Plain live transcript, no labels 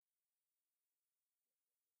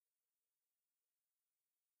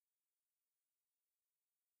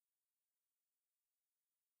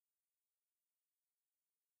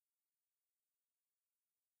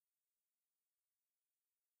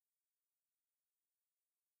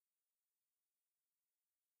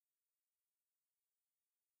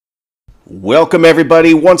Welcome,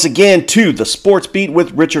 everybody, once again to the Sports Beat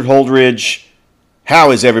with Richard Holdridge.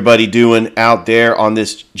 How is everybody doing out there on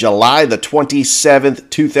this July the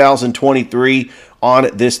 27th, 2023?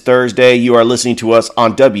 On this Thursday, you are listening to us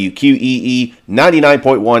on WQEE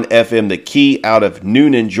 99.1 FM, The Key out of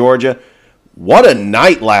Noonan, Georgia. What a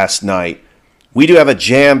night last night. We do have a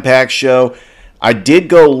jam-packed show. I did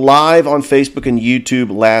go live on Facebook and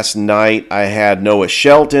YouTube last night. I had Noah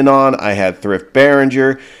Shelton on. I had Thrift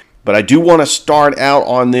Behringer. But I do want to start out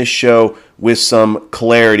on this show with some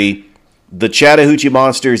clarity. The Chattahoochee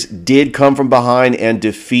Monsters did come from behind and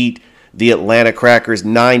defeat the Atlanta Crackers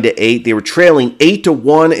 9-8. They were trailing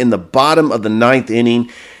 8-1 in the bottom of the ninth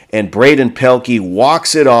inning, and Braden Pelkey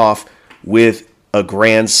walks it off with a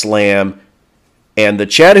grand slam. And the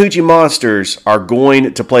Chattahoochee Monsters are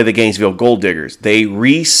going to play the Gainesville Gold Diggers. They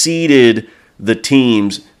reseeded the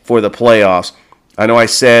teams for the playoffs. I know I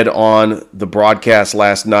said on the broadcast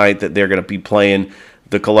last night that they're going to be playing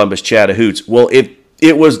the Columbus Chattahoots. Well, if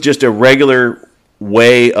it was just a regular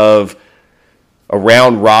way of a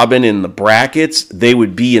round robin in the brackets, they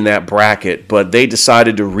would be in that bracket. But they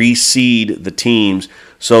decided to reseed the teams.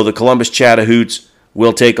 So the Columbus Chattahoots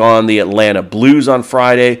will take on the Atlanta Blues on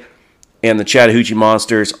Friday, and the Chattahoochee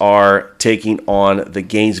Monsters are taking on the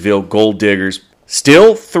Gainesville Gold Diggers.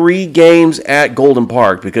 Still 3 games at Golden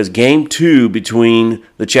Park, because Game 2 between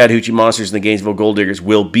the Chattahoochee Monsters and the Gainesville Gold Diggers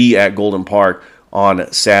will be at Golden Park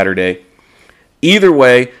on Saturday. Either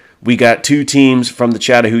way, we got 2 teams from the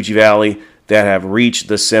Chattahoochee Valley that have reached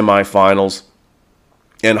the semifinals,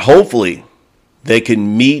 and hopefully they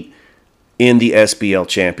can meet in the SBL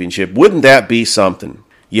Championship. Wouldn't that be something?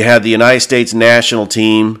 You had the United States national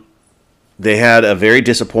team. They had a very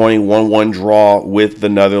disappointing 1-1 draw with the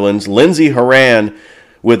Netherlands. Lindsey Horan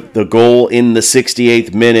with the goal in the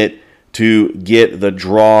 68th minute to get the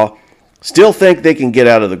draw. Still think they can get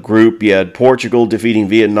out of the group. You had Portugal defeating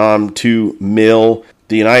Vietnam 2-0.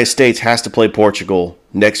 The United States has to play Portugal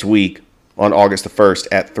next week on August the 1st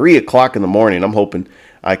at 3 o'clock in the morning. I'm hoping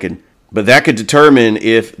I can. But that could determine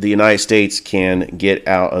if the United States can get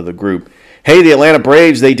out of the group. Hey, the Atlanta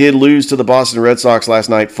Braves, they did lose to the Boston Red Sox last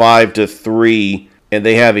night 5-3, and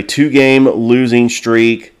they have a 2-game losing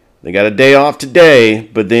streak. They got a day off today,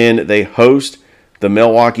 but then they host the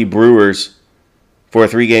Milwaukee Brewers for a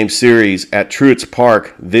 3-game series at Truett's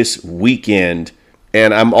Park this weekend.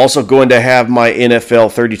 And I'm also going to have my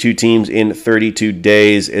NFL 32 teams in 32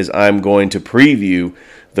 days, as I'm going to preview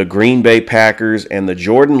the Green Bay Packers, and the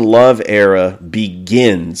Jordan Love era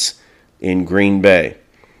begins in Green Bay.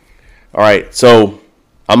 All right, so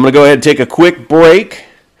I'm going to go ahead and take a quick break,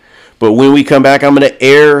 but when we come back, I'm going to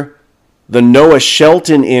air the Noah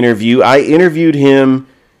Shelton interview. I interviewed him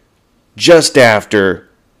just after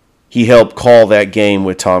he helped call that game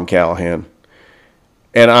with Tom Callahan,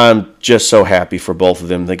 and I'm just so happy for both of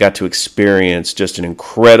them. They got to experience just an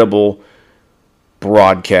incredible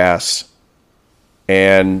broadcast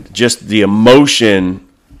and just the emotion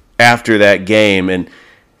after that game, and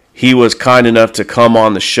he was kind enough to come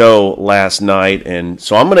on the show last night, and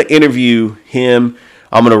so I'm going to interview him.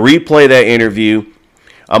 I'm going to replay that interview.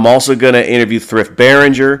 I'm also going to interview Thrift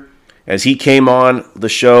Behringer as he came on the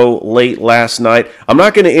show late last night. I'm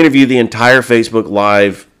not going to interview the entire Facebook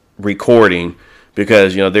Live recording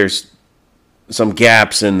because, there's some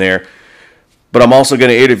gaps in there. But I'm also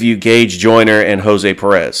going to interview Gage Joyner and Jose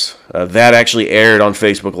Perez. That actually aired on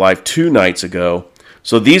Facebook Live 2 nights ago.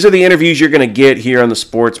 So these are the interviews you're going to get here on the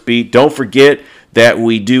Sports Beat. Don't forget that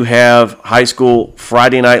we do have High School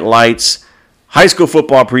Friday Night Lights, High School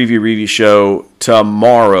Football Preview Review Show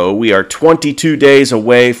tomorrow. We are 22 days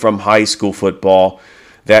away from high school football.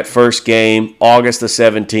 That first game, August the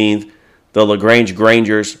 17th, the LaGrange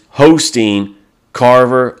Grangers hosting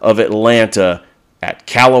Carver of Atlanta at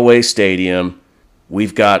Callaway Stadium.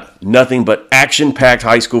 We've got nothing but action-packed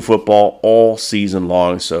high school football all season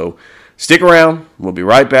long, so stick around. We'll be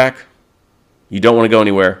right back. You don't want to go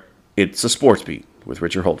anywhere. It's a Sports Beat with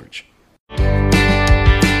Richard Holdridge.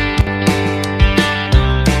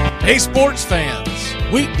 Hey, sports fans.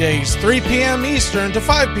 Weekdays, 3 p.m. Eastern to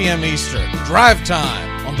 5 p.m. Eastern. Drive time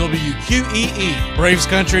on WQEE. Braves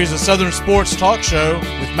Country is a Southern sports talk show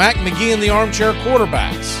with Mac McGee and the Armchair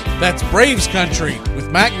Quarterbacks. That's Braves Country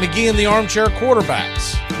with Mac McGee and the Armchair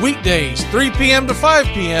Quarterbacks. Weekdays, 3 p.m. to 5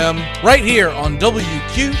 p.m. right here on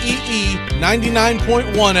WQEE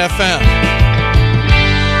 99.1 FM.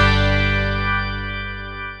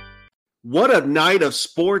 What a night of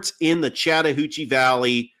sports in the Chattahoochee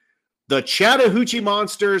Valley. The Chattahoochee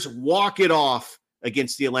Monsters walk it off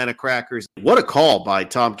against the Atlanta Crackers. What a call by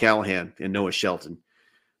Tom Callahan and Noah Shelton.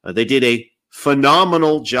 They did a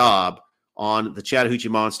phenomenal job on the Chattahoochee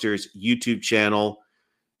Monsters YouTube channel.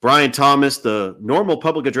 Brian Thomas, the normal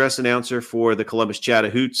public address announcer for the Columbus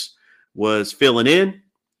Chattahoots, was filling in,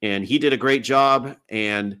 and he did a great job.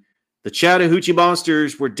 And the Chattahoochee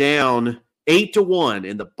Monsters were down 8-1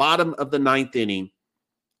 in the bottom of the ninth inning.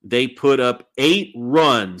 They put up 8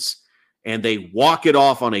 runs, and they walk it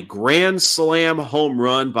off on a grand slam home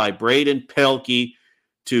run by Braden Pelkey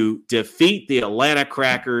to defeat the Atlanta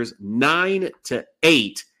Crackers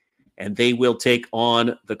 9-8. And they will take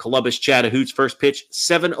on the Columbus Chattahoots. First pitch,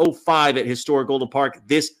 7:05 at Historic Golden Park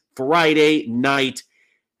this Friday night.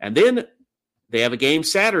 And then they have a game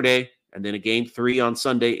Saturday, and then a game 3 on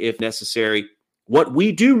Sunday if necessary. What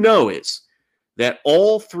we do know is that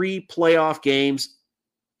all 3 playoff games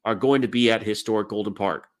are going to be at Historic Golden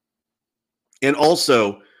Park. And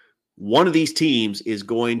also, one of these teams is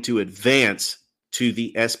going to advance to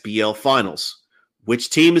the SBL Finals. Which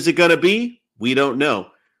team is it going to be? We don't know.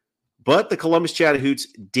 But the Columbus Chattahoots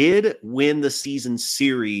did win the season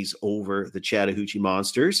series over the Chattahoochee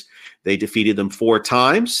Monsters. They defeated them 4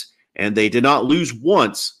 times, and they did not lose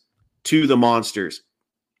once to the Monsters.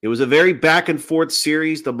 It was a very back-and-forth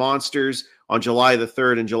series. The Monsters, on July the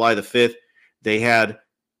 3rd and July the 5th, they had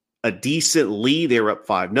a decent lead. They were up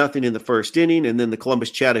 5-0 in the first inning, and then the Columbus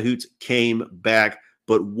Chattahoots came back.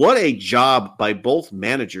 But what a job by both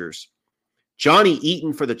managers. Johnny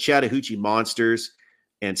Eaton for the Chattahoochee Monsters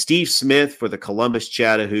and Steve Smith for the Columbus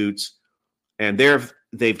Chattahoots. And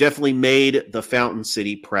they've definitely made the Fountain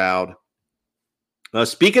City proud.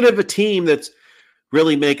 Speaking of a team that's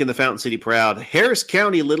really making the Fountain City proud, Harris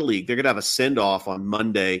County Little League, they're going to have a send-off on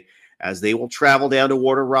Monday as they will travel down to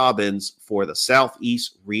Warner Robins for the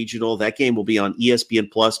Southeast Regional. That game will be on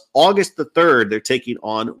ESPN+. August the 3rd, they're taking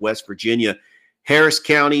on West Virginia. Harris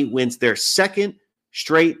County wins their 2nd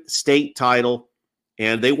straight state title,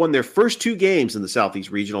 and they won their first 2 games in the Southeast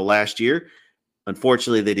Regional last year.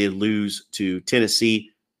 Unfortunately, they did lose to Tennessee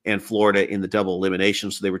and Florida in the double elimination,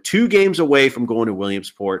 so they were 2 games away from going to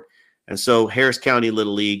Williamsport. And so Harris County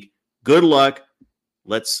Little League, good luck.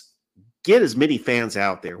 Let's get as many fans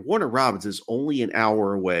out there. Warner Robins is only an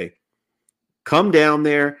hour away. Come down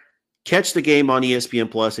there, catch the game on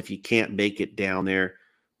ESPN+ if you can't make it down there.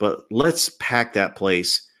 But let's pack that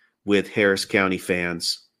place with Harris County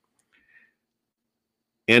fans.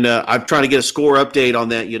 And I'm trying to get a score update on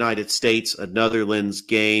that United States Netherlands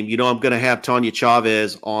game. You know, I'm going to have Tanya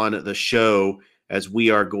Chavez on the show as we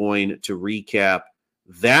are going to recap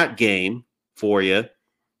that game for you.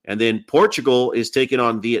 And then Portugal is taking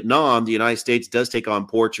on Vietnam. The United States does take on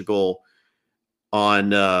Portugal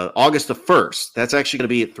on August the 1st. That's actually going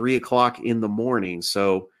to be at 3 o'clock in the morning.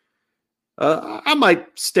 So I might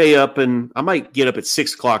stay up and I might get up at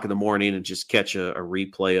 6 o'clock in the morning and just catch a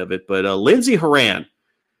replay of it. But Lindsey Horan,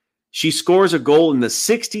 she scores a goal in the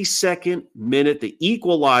 62nd minute, the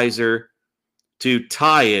equalizer to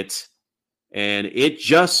tie it. And it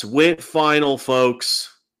just went final,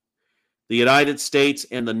 folks. The United States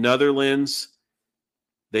and the Netherlands,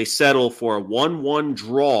 they settle for a 1-1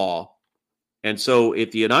 draw. And so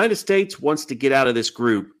if the United States wants to get out of this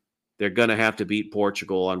group, they're going to have to beat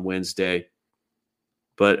Portugal on Wednesday.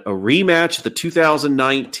 But a rematch of the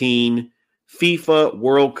 2019 FIFA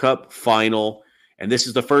World Cup final. And this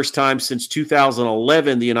is the first time since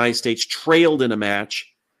 2011 the United States trailed in a match.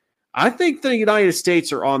 I think the United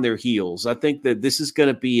States are on their heels. I think that this is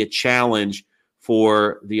going to be a challenge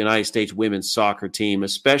for the United States women's soccer team,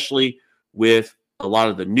 especially with a lot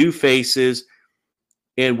of the new faces.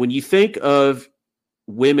 And when you think of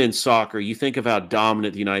women's soccer, you think of how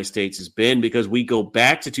dominant the United States has been, because we go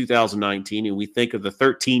back to 2019 and we think of the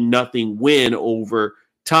 13-0 win over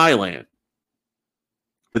Thailand.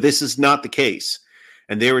 But this is not the case.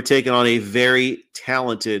 And they were taking on a very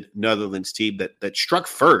talented Netherlands team that struck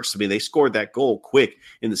first. I mean, they scored that goal quick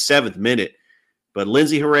in the 7th minute. But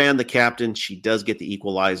Lindsey Horan, the captain, she does get the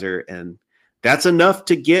equalizer, and that's enough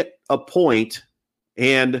to get a point.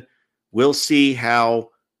 And we'll see how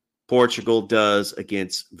Portugal does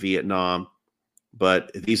against Vietnam.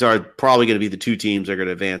 But these are probably going to be the 2 teams that are going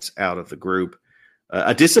to advance out of the group.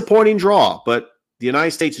 A disappointing draw, but the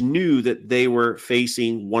United States knew that they were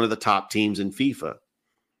facing one of the top teams in FIFA.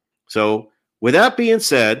 So with that being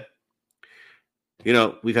said, you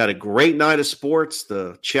know, we've had a great night of sports,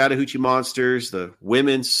 the Chattahoochee Monsters, the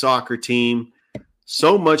women's soccer team,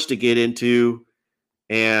 so much to get into.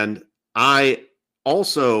 And I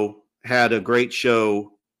also had a great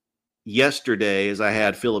show yesterday as I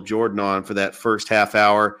had Philip Jordan on for that first half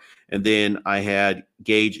hour. And then I had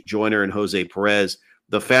Gage Joyner and Jose Perez,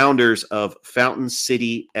 the founders of Fountain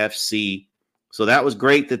City FC. So that was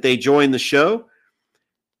great that they joined the show.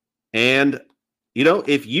 And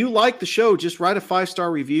if you like the show, just write a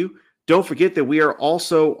 5-star review. Don't forget that we are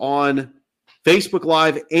also on Facebook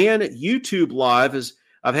Live and YouTube Live. As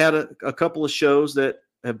I've had a couple of shows that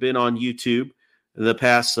have been on YouTube in the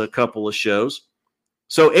past couple of shows.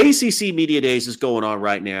 So ACC Media Days is going on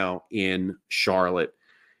right now in Charlotte.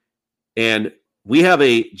 And we have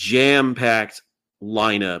a jam-packed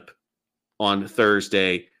lineup on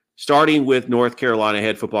Thursday, starting with North Carolina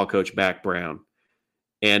head football coach Mack Brown.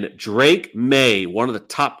 And Drake May, one of the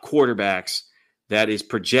top quarterbacks that is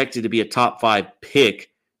projected to be a top 5 pick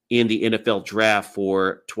in the NFL draft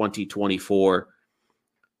for 2024.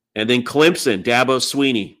 And then Clemson, Dabo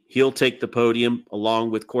Swinney, he'll take the podium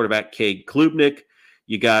along with quarterback Cade Klubnik.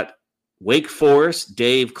 You got Wake Forest,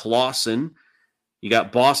 Dave Clawson. You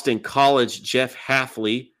got Boston College, Jeff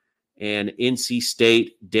Hafley, and NC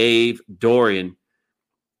State, Dave Dorian.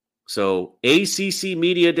 So ACC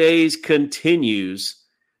Media Days continues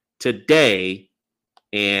today,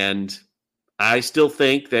 and I still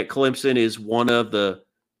think that Clemson is one of the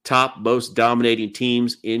top most dominating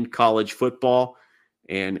teams in college football,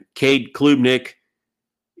 and Cade Klubnik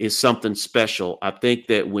is something special. I think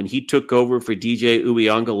that when he took over for DJ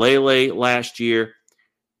Uiagalelei last year,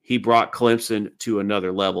 he brought Clemson to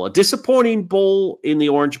another level. A disappointing bowl in the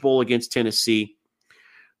Orange Bowl against Tennessee,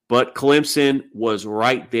 but Clemson was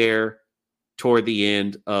right there toward the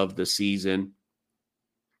end of the season,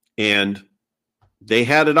 and they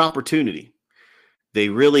had an opportunity. They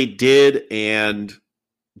really did, and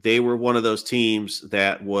they were one of those teams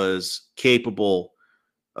that was capable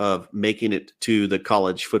of making it to the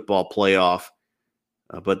college football playoff,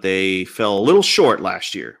 but they fell a little short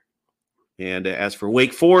last year. And as for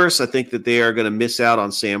Wake Forest, I think that they are going to miss out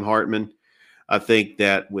on Sam Hartman. I think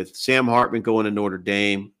that with Sam Hartman going to Notre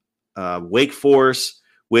Dame, Wake Forest,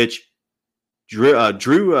 which Drew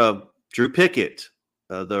Pickett,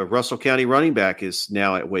 the Russell County running back, is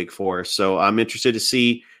now at Wake Forest. So I'm interested to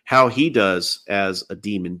see how he does as a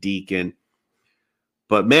Demon Deacon.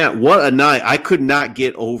 But, man, what a night. I could not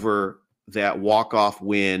get over that walk-off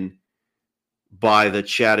win by the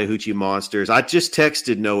Chattahoochee Monsters. I just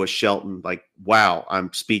texted Noah Shelton, like, wow,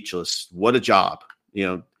 I'm speechless. What a job.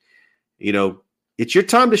 You know, it's your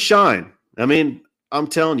time to shine. I mean, I'm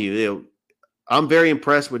telling you, I'm very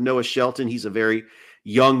impressed with Noah Shelton. He's a very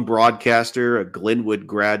young broadcaster, a Glenwood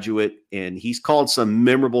graduate, and he's called some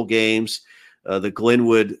memorable games. The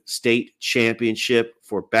Glenwood State Championship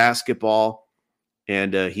for basketball,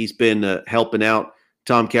 and he's been helping out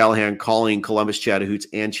Tom Callahan calling Columbus Chattahoochee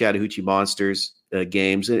and Chattahoochee Monsters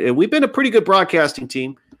games. And we've been a pretty good broadcasting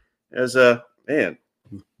team as the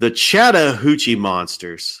Chattahoochee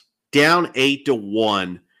Monsters down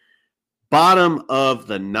 8-1, bottom of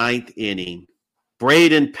the 9th inning.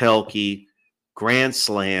 Braden Pelkey, grand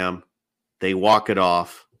slam. They walk it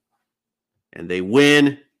off, and they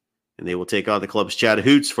win, and they will take on the Columbus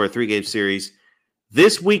Chattahoochee for a 3-game series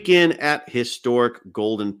this weekend at historic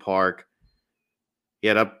Golden Park.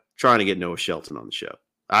 Yet I'm trying to get Noah Shelton on the show.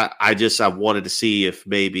 I wanted to see if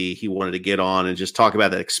maybe he wanted to get on and just talk about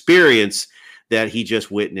that experience that he just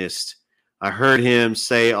witnessed. I heard him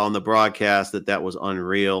say on the broadcast that was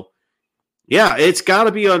unreal. Yeah, it's got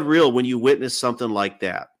to be unreal when you witness something like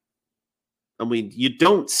that. I mean, you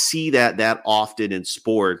don't see that often in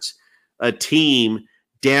sports. A team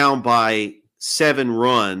down by 7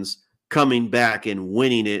 runs coming back and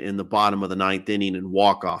winning it in the bottom of the 9th inning in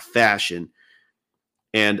walk-off fashion.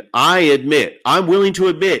 And I'm willing to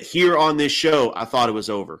admit here on this show, I thought it was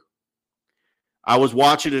over. I was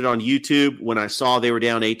watching it on YouTube when I saw they were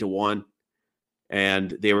down 8-1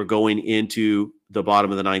 and they were going into the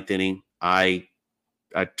bottom of the 9th inning. I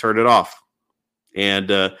turned it off.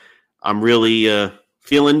 And I'm really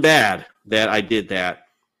feeling bad that I did that.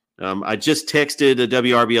 I just texted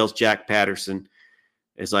WRBL's Jack Patterson.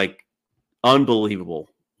 It's like, unbelievable.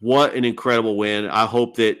 What an incredible win. I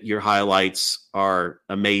hope that your highlights are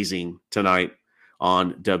amazing tonight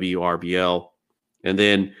on WRBL. And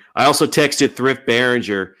then I also texted Thrift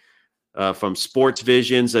Behringer from Sports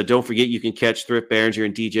Visions. Don't forget you can catch Thrift Behringer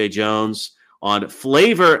and DJ Jones on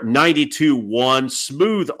Flavor 92.1,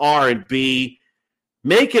 Smooth R&B,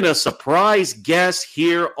 making a surprise guest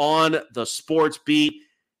here on the Sports Beat.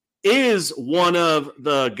 Is one of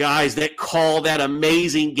the guys that call that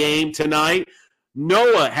amazing game tonight.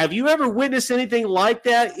 Noah, have you ever witnessed anything like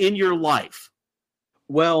that in your life?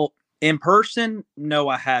 Well, in person, no,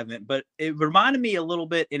 I haven't. But it reminded me a little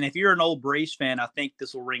bit, and if you're an old Braves fan, I think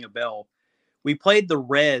this will ring a bell. We played the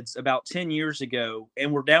Reds about 10 years ago,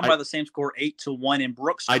 and we're down by the same score, 8-1. And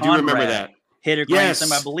Brooks Conrad do remember that. Hit a grand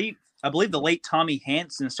slam. I believe the late Tommy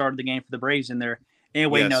Hanson started the game for the Braves in there.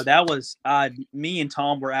 Anyway, no, Yes. that was me and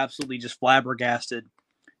Tom were absolutely just flabbergasted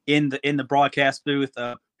in the broadcast booth.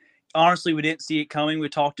 Honestly, we didn't see it coming. We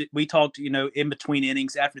talked, in between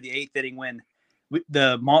innings after the eighth inning when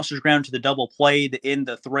the Monsters ground to the double play to end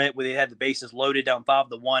the threat where they had the bases loaded down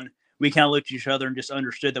 5-1. We kind of looked at each other and just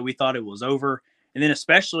understood that we thought it was over. And then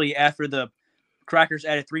especially after the Crackers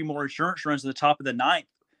added 3 more insurance runs at the top of the ninth,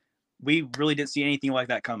 we really didn't see anything like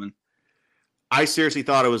that coming. I seriously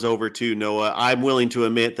thought it was over too, Noah. I'm willing to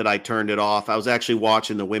admit that I turned it off. I was actually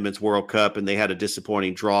watching the Women's World Cup and they had a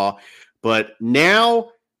disappointing draw. But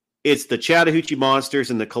now it's the Chattahoochee Monsters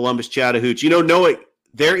and the Columbus Chattahoochee. Noah,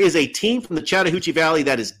 there is a team from the Chattahoochee Valley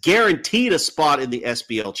that is guaranteed a spot in the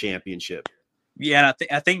SBL championship. Yeah, and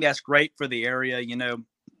I think that's great for the area.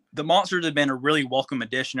 The Monsters have been a really welcome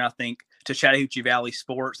addition, I think, to Chattahoochee Valley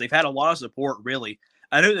sports. They've had a lot of support, really.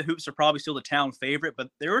 I know the Hoops are probably still the town favorite, but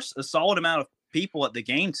there was a solid amount of people at the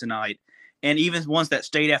game tonight, and even ones that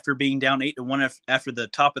stayed after being down 8-1 after the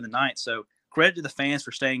top of the ninth. So credit to the fans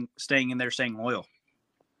for staying in there, staying loyal.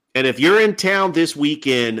 And if you're in town this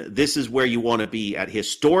weekend, this is where you want to be at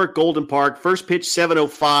historic Golden Park. First pitch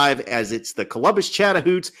 7:05 as it's the Columbus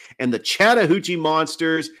Chattahoots and the Chattahoochee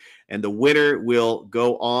Monsters, and the winner will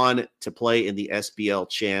go on to play in the SBL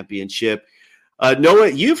championship. Noah,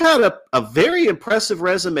 you've had a very impressive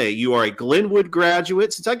resume. You are a Glenwood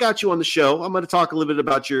graduate. Since I got you on the show, I'm going to talk a little bit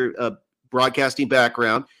about your broadcasting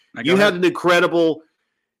background. You had an incredible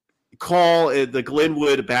call at the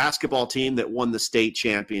Glenwood basketball team that won the state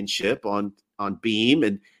championship on Beam,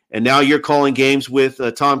 and now you're calling games with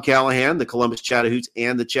Tom Callahan, the Columbus Chattahoots,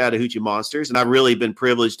 and the Chattahoochee Monsters. And I've really been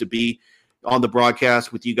privileged to be on the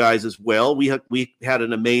broadcast with you guys as well. We had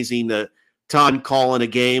an amazing time calling a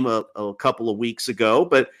game a couple of weeks ago.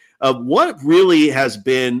 But what really has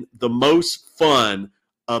been the most fun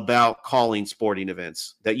about calling sporting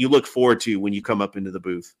events that you look forward to when you come up into the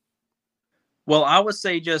booth? Well, I would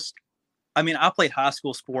say I played high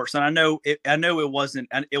school sports, and I know it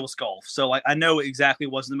was golf. So I know it exactly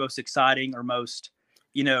wasn't the most exciting or most,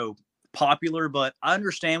 popular, but I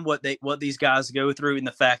understand what these guys go through, and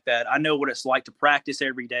the fact that I know what it's like to practice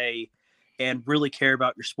every day and really care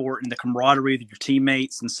about your sport and the camaraderie with your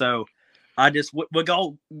teammates. And so I just, with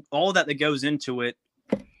all that goes into it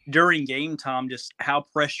during game time, just how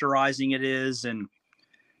pressurizing it is. And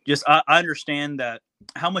just, I understand that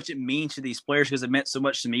how much it means to these players, because it meant so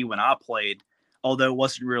much to me when I played, although it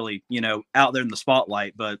wasn't really, out there in the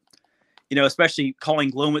spotlight. But, especially calling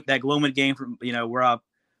Glenwood game from, where I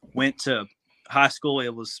went to high school,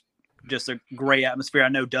 it was just a great atmosphere. I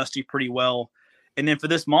know Dusty pretty well. And then for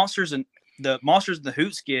this Monsters and the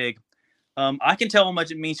Hoots gig, I can tell how much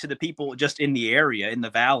it means to the people just in the area, in the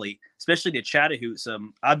Valley, especially the Chattahoots.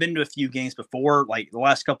 I've been to a few games before, like the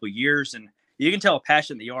last couple of years, and you can tell how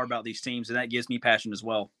passionate they are about these teams, and that gives me passion as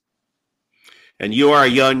well. And you are a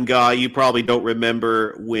young guy. You probably don't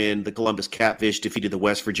remember when the Columbus Catfish defeated the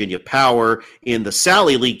West Virginia Power in the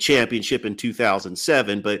Sally League Championship in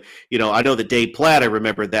 2007. But, I know that Dave Platt, I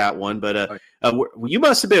remember that one. But you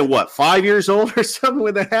must have been, 5 years old or something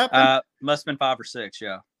when that happened? Must have been 5 or 6,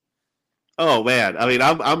 yeah. Oh, man.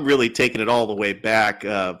 I'm really taking it all the way back.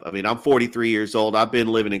 I'm 43 years old. I've been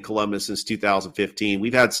living in Columbus since 2015.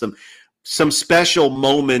 We've had some special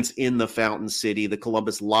moments in the Fountain City, the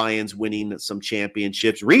Columbus Lions winning some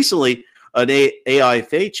championships. Recently, an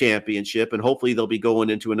AIFA championship, and hopefully they'll be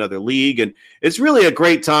going into another league. And it's really a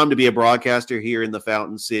great time to be a broadcaster here in the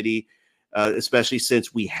Fountain City, especially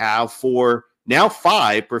since we have 5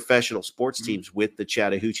 professional sports teams with the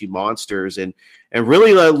Chattahoochee Monsters, and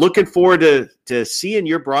really looking forward to seeing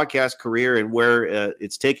your broadcast career and where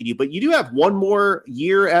it's taking you. But you do have one more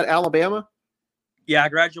year at Alabama? Yeah, I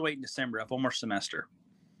graduate in December. I have one more semester.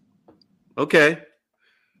 Okay.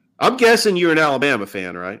 I'm guessing you're an Alabama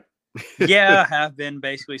fan, right? Yeah, I have been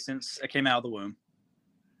basically since I came out of the womb.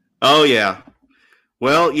 Oh, yeah.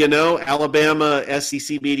 Well, Alabama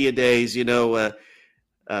SEC Media Days, Nick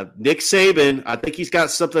Saban, I think he's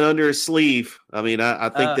got something under his sleeve. I think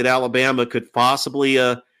that Alabama could possibly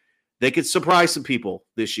they could surprise some people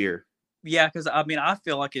this year. Yeah, because, I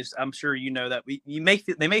feel like I'm sure that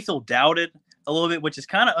they may feel doubted a little bit, which is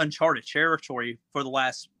kind of uncharted territory for the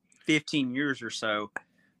last 15 years or so.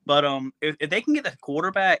 But if they can get the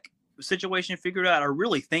quarterback situation figured out, I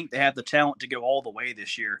really think they have the talent to go all the way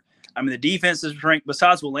this year. The defense is returning,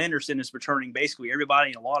 besides Will Anderson, is returning basically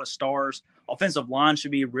everybody and a lot of stars. Offensive line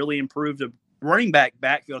should be really improved. The running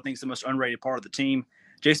backfield, I think, is the most underrated part of the team.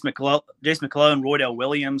 Jason McClellan, Roydell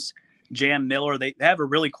Williams, Jam Miller, they have a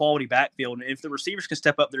really quality backfield. And if the receivers can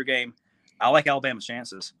step up their game, I like Alabama's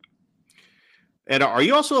chances. And are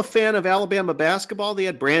you also a fan of Alabama basketball? They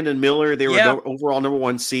had Brandon Miller. They were overall number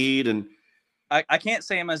 1 seed. And I can't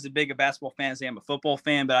say I'm as big a basketball fan as I am a football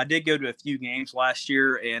fan, but I did go to a few games last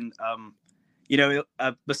year. And,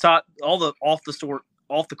 beside all the off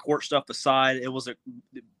the court stuff aside, it was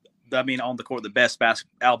on the court, the best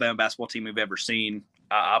Alabama basketball team we've ever seen,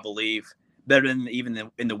 I believe. Better than even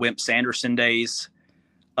in the Wimp Sanderson days.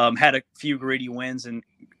 Had a few gritty wins, and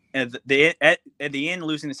at the end,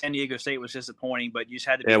 losing to San Diego State was disappointing. But you just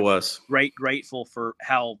had to be grateful for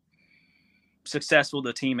how successful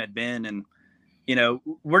the team had been. And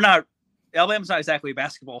Alabama's not exactly a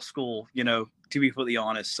basketball school, to be completely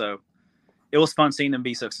honest. So it was fun seeing them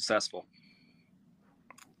be so successful.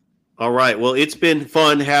 All right. Well, it's been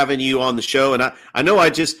fun having you on the show. And I know I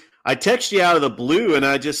texted you out of the blue, and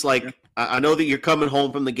I know that you're coming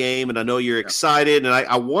home from the game, and I know you're excited, and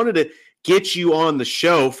I wanted to get you on the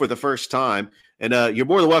show for the first time. And you're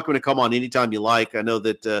more than welcome to come on anytime you like. I know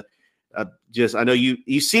that I know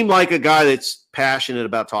you seem like a guy that's passionate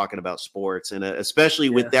about talking about sports, and especially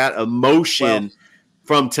with that emotion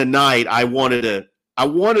from tonight, I wanted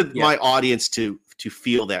my audience to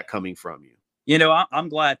feel that coming from you. I'm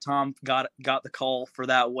glad Tom got the call for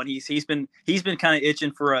that one. He's been kind of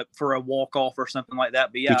itching for a walk off or something like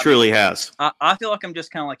that. But yeah, he truly has. I feel like I'm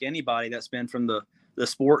just kind of like anybody that's been from the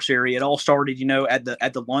sports area. It all started,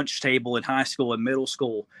 at the lunch table in high school and middle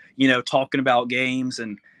school, talking about games.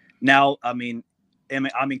 And now, I'm in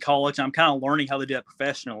college. I'm kind of learning how to do it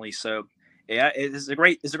professionally. So yeah, it's a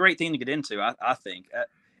great thing to get into. I think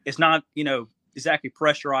it's not, exactly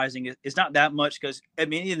pressurizing. It's not that much because at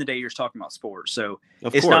the end of the day, you're just talking about sports. So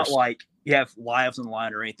it's not like you have lives on the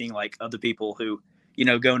line or anything like other people who,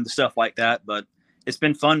 go into stuff like that. But it's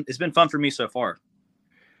been fun. It's been fun for me so far.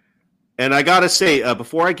 And I got to say,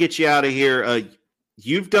 before I get you out of here,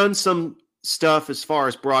 you've done some stuff as far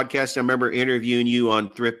as broadcasting. I remember interviewing you on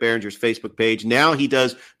Thrift Behringer's Facebook page. Now he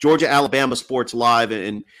does Georgia Alabama Sports Live,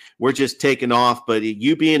 and we're just taking off. But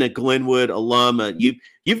you being a Glenwood alum,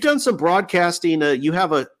 you've done some broadcasting. You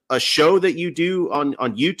have a show that you do on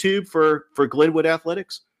YouTube for Glenwood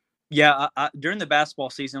Athletics. Yeah, during the basketball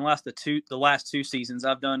season, the last two seasons,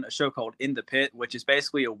 I've done a show called In the Pit, which is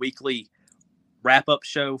basically a weekly wrap-up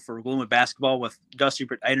show for Glenwood basketball with Dusty.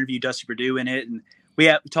 I interview Dusty Perdue in it, and we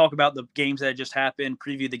talk about the games that just happened,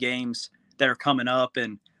 preview the games that are coming up,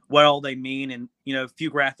 and what all they mean, and a few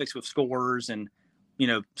graphics with scores and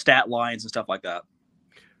stat lines and stuff like that.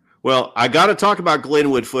 Well, I got to talk about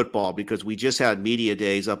Glenwood football because we just had media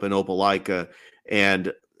days up in Opelika,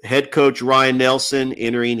 and head coach Ryan Nelson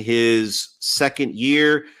entering his second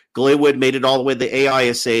year. Glenwood made it all the way to the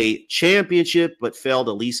AISA championship, but fell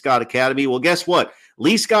to Lee Scott Academy. Well, guess what?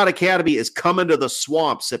 Lee Scott Academy is coming to the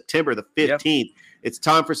Swamp September the 15th. Yep. It's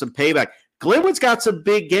time for some payback. Glenwood's got some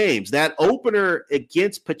big games. That opener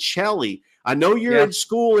against Pacelli. I know you're in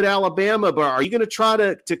school at Alabama, but are you going to try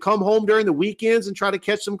to come home during the weekends and try to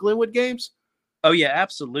catch some Glenwood games? Oh, yeah,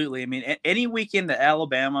 absolutely. I mean, any weekend that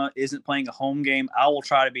Alabama isn't playing a home game, I will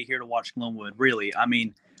try to be here to watch Glenwood, really. I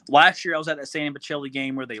mean, last year I was at that San Pacelli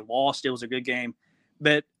game where they lost. It was a good game.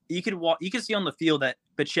 But you could see on the field that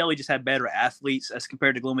Pacelli just had better athletes as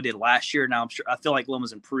compared to Glenwood did last year. Now I feel like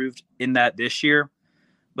Glenwood's improved in that this year.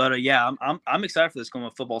 But I'm excited for this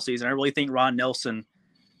Glenwood football season. I really think Ron Nelson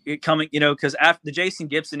coming, because after the Jason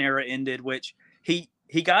Gibson era ended, which he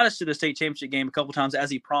got us to the state championship game a couple times as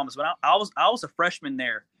he promised. But I was a freshman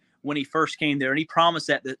there when he first came there, and he promised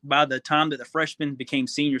that by the time that the freshmen became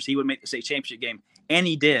seniors, he would make the state championship game, and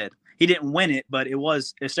he did. He didn't win it, but it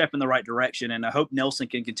was a step in the right direction, and I hope Nelson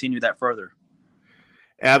can continue that further.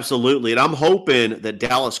 Absolutely, and I'm hoping that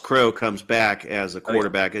Dallas Crow comes back as a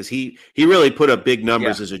quarterback, as he really put up big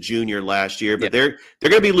numbers as a junior last year. But they're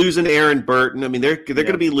going to be losing Aaron Burton. I mean, they're going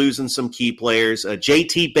to be losing some key players.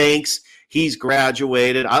 JT Banks, he's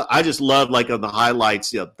graduated. I just love, like, on the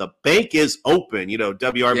highlights, the bank is open.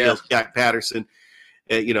 WRBL's Jack Patterson.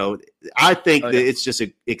 I think that it's just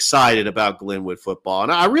excited about Glenwood football.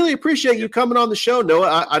 And I really appreciate you coming on the show,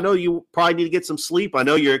 Noah. I know you probably need to get some sleep. I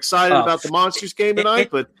know you're excited about the Monsters game tonight,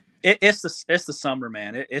 but it's the summer,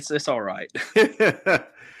 man. It's all right.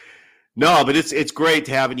 No, but it's great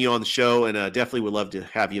having you on the show, and definitely would love to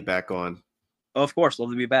have you back on. Oh, of course, love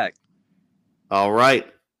to be back. All right.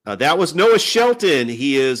 That was Noah Shelton.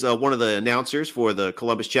 He is one of the announcers for the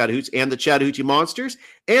Columbus Chattahoochee and the Chattahoochee Monsters,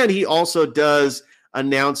 and he also does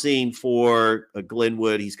announcing for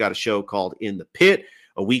Glenwood. He's got a show called In the Pit,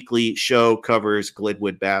 a weekly show, covers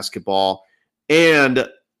Glenwood basketball, and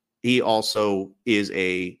he also is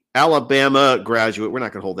a Alabama graduate. We're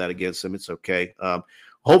not going to hold that against him. It's okay.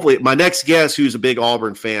 Hopefully, my next guest, who's a big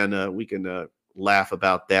Auburn fan, we can laugh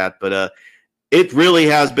about that. But It really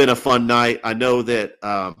has been a fun night. I know that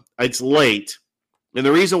it's late. And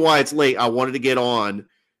the reason why it's late, I wanted to get on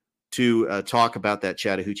to talk about that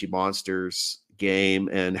Chattahoochee Monsters game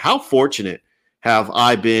and how fortunate have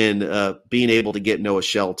I been being able to get Noah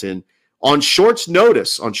Shelton on short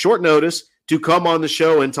notice to come on the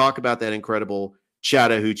show and talk about that incredible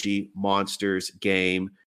Chattahoochee Monsters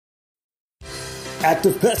game.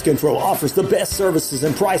 Active Pest Control offers the best services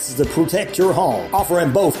and prices to protect your home,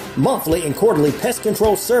 offering both monthly and quarterly pest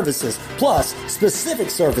control services, plus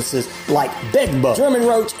specific services like bedbug, German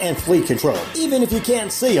roach, and flea control. Even if you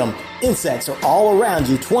can't see them, insects are all around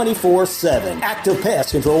you 24/7. Active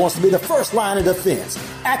Pest Control wants to be the first line of defense.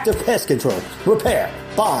 Active Pest Control. Repair,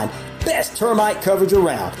 bind, best termite coverage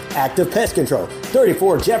around. Active Pest Control,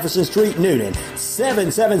 34 Jefferson Street, Noonan,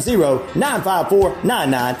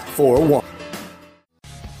 770-954-9941.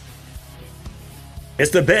 It's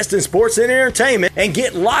the best in sports and entertainment, and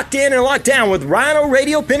get locked in and locked down with Rhino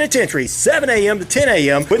Radio Penitentiary, 7 a.m. to 10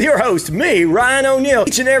 a.m. with your host, me, Ryan O'Neal,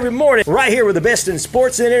 each and every morning, right here with the best in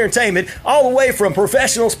sports and entertainment, all the way from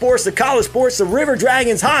professional sports to college sports to River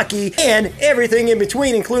Dragons hockey and everything in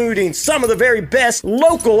between, including some of the very best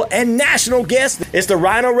local and national guests. It's the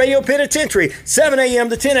Rhino Radio Penitentiary, 7 a.m.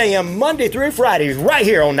 to 10 a.m. Monday through Fridays, right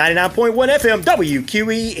here on 99.1 FM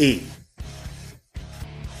WQEE.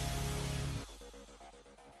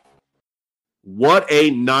 What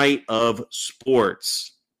a night of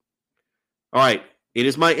sports. All right, it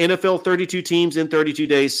is my NFL 32 teams in 32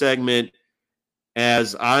 days segment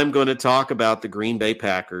as I'm going to talk about the Green Bay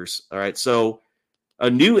Packers. All right, so a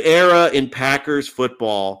new era in Packers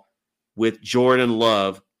football with Jordan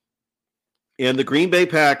Love. And the Green Bay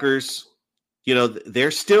Packers, you know,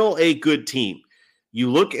 they're still a good team. You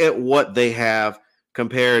look at what they have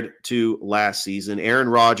compared to last season. Aaron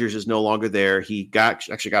Rodgers is no longer there. He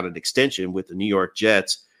actually got an extension with the New York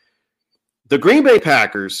Jets. The Green Bay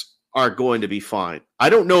Packers are going to be fine. I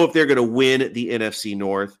don't know if they're going to win the NFC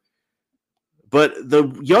North, but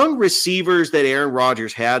the young receivers that Aaron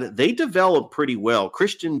Rodgers had, they developed pretty well.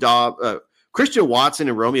 Christian Watson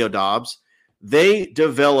and Romeo Doubs, they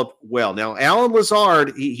developed well. Now, Alan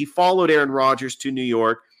Lazard, he followed Aaron Rodgers to New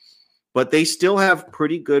York, but they still have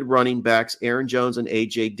pretty good running backs, Aaron Jones and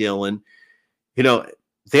A.J. Dillon. You know,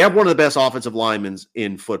 they have one of the best offensive linemen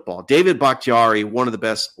in football. David Bakhtiari, one of the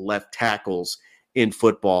best left tackles in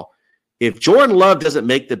football. If Jordan Love doesn't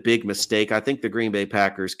make the big mistake, I think the Green Bay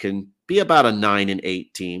Packers can be about a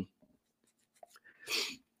 9-8 team.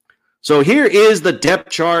 So here is the depth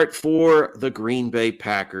chart for the Green Bay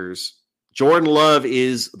Packers. Jordan Love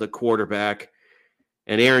is the quarterback,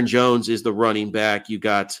 and Aaron Jones is the running back. You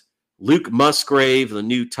got Luke Musgrave, the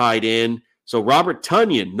new tight end. So Robert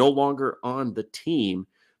Tonyan no longer on the team.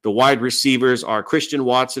 The wide receivers are Christian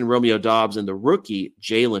Watson, Romeo Doubs, and the rookie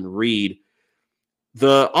Jalen Reed.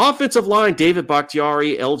 The offensive line, David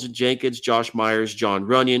Bakhtiari, Elgin Jenkins, Josh Myers, John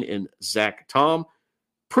Runyon, and Zach Tom.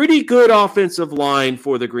 Pretty good offensive line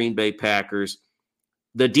for the Green Bay Packers.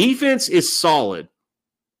 The defense is solid.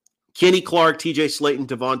 Kenny Clark, TJ Slayton,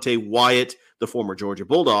 Devontae Wyatt, the former Georgia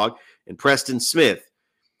Bulldog, and Preston Smith.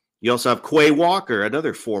 You also have Quay Walker,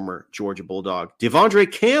 another former Georgia Bulldog.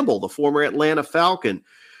 Devondre Campbell, the former Atlanta Falcon.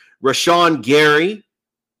 Rashawn Gary,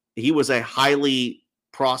 he was a highly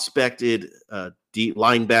prospected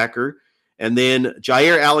linebacker. And then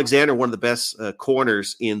Jair Alexander, one of the best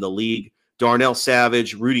corners in the league. Darnell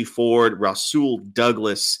Savage, Rudy Ford, Rasul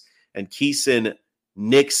Douglas, and Keeson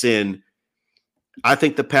Nixon. I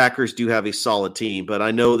think the Packers do have a solid team, but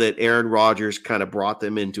I know that Aaron Rodgers kind of brought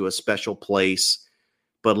them into a special place.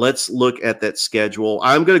 But let's look at that schedule.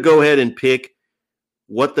 I'm going to go ahead and pick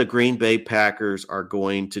what the Green Bay Packers are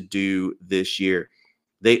going to do this year.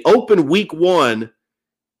 They open week 1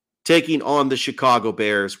 taking on the Chicago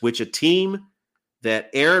Bears, which a team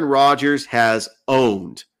that Aaron Rodgers has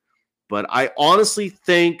owned. But I honestly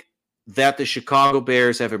think that the Chicago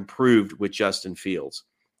Bears have improved with Justin Fields.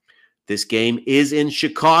 This game is in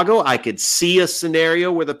Chicago. I could see a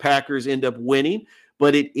scenario where the Packers end up winning,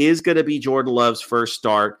 but it is going to be Jordan Love's first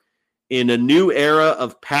start in a new era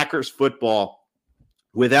of Packers football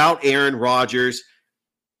without Aaron Rodgers.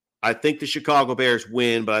 I think the Chicago Bears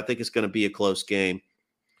win, but I think it's going to be a close game.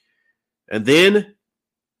 And then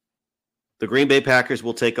the Green Bay Packers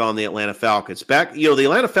will take on the Atlanta Falcons. The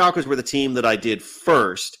Atlanta Falcons were the team that I did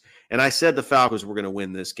first, and I said the Falcons were going to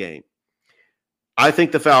win this game. I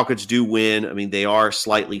think the Falcons do win. I mean, they are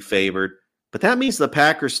slightly favored, but that means the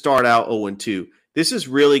Packers start out 0-2. This is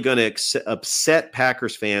really going to upset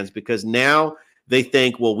Packers fans because now they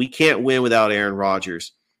think, well, we can't win without Aaron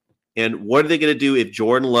Rodgers. And what are they going to do if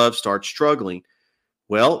Jordan Love starts struggling?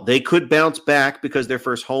 Well, they could bounce back because their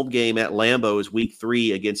first home game at Lambeau is week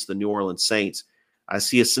 3 against the New Orleans Saints. I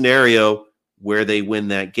see a scenario where they win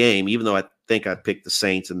that game, even though I think I picked the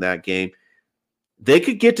Saints in that game. They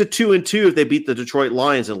could get to 2-2 if they beat the Detroit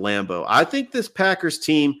Lions in Lambeau. I think this Packers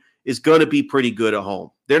team is going to be pretty good at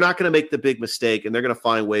home. They're not going to make the big mistake, and they're going to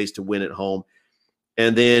find ways to win at home.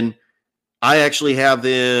 And then I actually have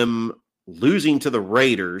them losing to the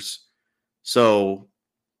Raiders. So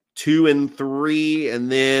 2-3,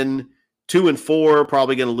 and then 2-4,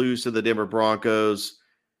 probably going to lose to the Denver Broncos.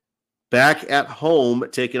 Back at home,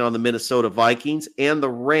 taking on the Minnesota Vikings and the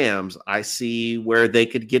Rams, I see where they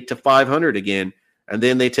could get to 500 again. And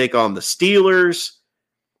then they take on the Steelers,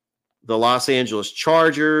 the Los Angeles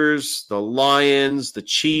Chargers, the Lions, the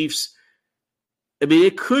Chiefs. I mean,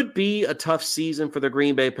 it could be a tough season for the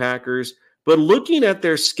Green Bay Packers, but looking at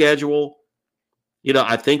their schedule,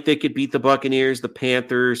 I think they could beat the Buccaneers, the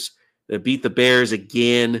Panthers, they beat the Bears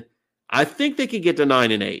again. I think they could get to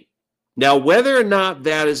 9-8. Now, whether or not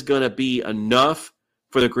that is going to be enough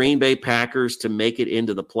for the Green Bay Packers to make it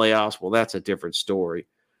into the playoffs, well, that's a different story.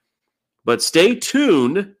 But stay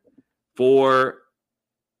tuned for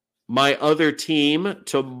my other team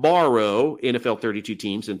tomorrow, NFL 32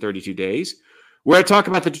 teams in 32 days, where I talk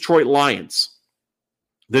about the Detroit Lions.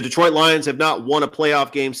 The Detroit Lions have not won a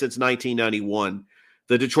playoff game since 1991.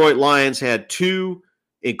 The Detroit Lions had 2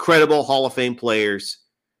 incredible Hall of Fame players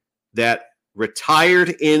that retired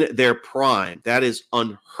in their prime. That is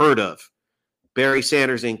unheard of. Barry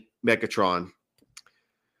Sanders and Megatron.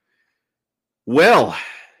 Well,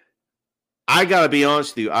 I got to be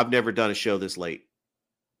honest with you, I've never done a show this late.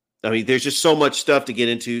 I mean, there's just so much stuff to get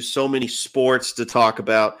into, so many sports to talk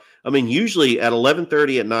about. I mean, usually at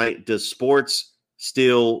 11:30 at night, does sports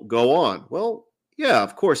still go on? Well, yeah,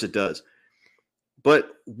 of course it does.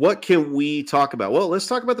 But what can we talk about? Well, let's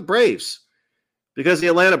talk about the Braves. Because the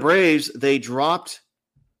Atlanta Braves, they dropped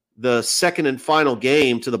the second and final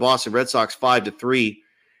game to the Boston Red Sox 5-3,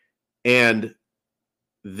 and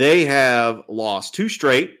they have lost 2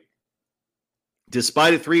 straight,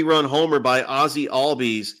 despite a 3-run homer by Ozzie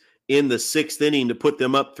Albies in the 6th inning to put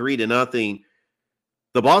them up 3-0.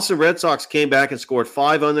 The Boston Red Sox came back and scored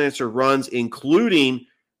 5 unanswered runs, including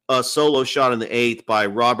a solo shot in the 8th by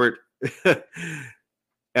Robert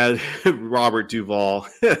Duvall.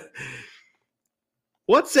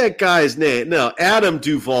 What's that guy's name? No, Adam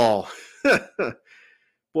Duvall.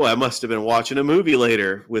 Boy, I must have been watching a movie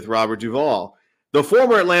later with Robert Duvall. The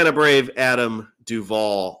former Atlanta Brave, Adam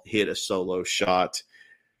Duvall, hit a solo shot.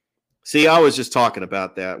 See, I was just talking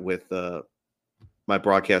about that with my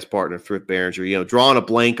broadcast partner, Thrift Behringer, drawing a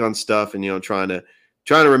blank on stuff and, trying to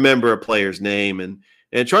remember a player's name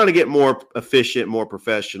and trying to get more efficient, more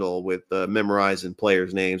professional with memorizing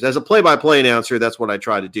players' names. As a play-by-play announcer, that's what I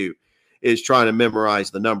try to do, is trying to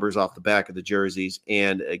memorize the numbers off the back of the jerseys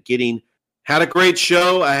and had a great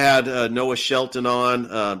show. I had Noah Shelton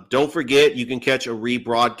on. Don't forget, you can catch a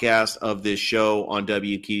rebroadcast of this show on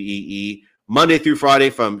WQEE Monday through Friday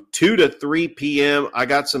from 2 to 3 p.m. I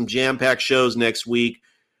got some jam-packed shows next week.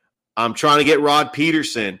 I'm trying to get Rod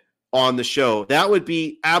Peterson on the show. That would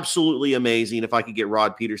be absolutely amazing if I could get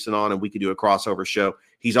Rod Peterson on and we could do a crossover show.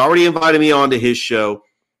 He's already invited me on to his show.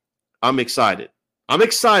 I'm excited. I'm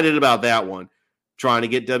excited about that one. Trying to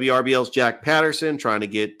get WRBL's Jack Patterson, trying to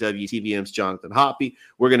get WTVM's Jonathan Hoppy.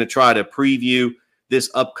 We're going to try to preview this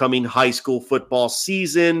upcoming high school football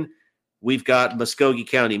season. We've got Muskogee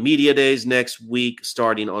County Media Days next week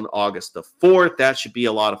starting on August the 4th. That should be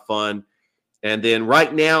a lot of fun. And then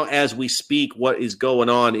right now, as we speak, what is going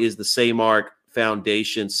on is the Saymark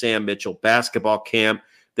Foundation Sam Mitchell basketball camp.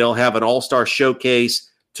 They'll have an all-star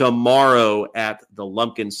showcase tomorrow at the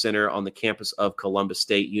Lumpkin Center on the campus of Columbus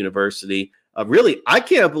State University. Really, I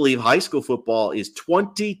can't believe high school football is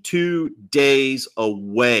 22 days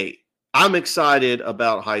away. I'm excited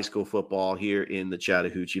about high school football here in the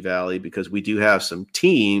Chattahoochee Valley because we do have some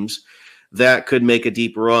teams that could make a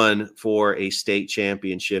deep run for a state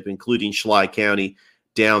championship, including Schley County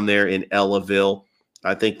down there in Ellaville.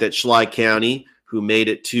 I think that Schley County, who made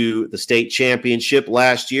it to the state championship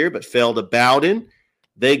last year but fell to Bowden,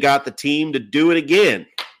 they got the team to do it again.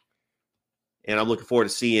 And I'm looking forward to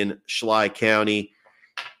seeing Schley County.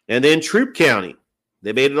 And then Troup County.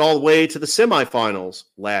 They made it all the way to the semifinals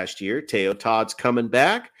last year. Teo Todd's coming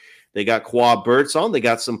back. They got Quab Burt's on. They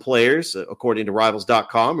got some players, according to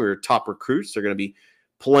Rivals.com, who are top recruits. They're going to be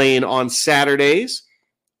playing on Saturdays.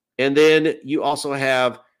 And then you also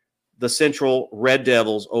have the Central Red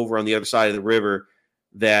Devils over on the other side of the river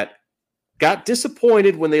that got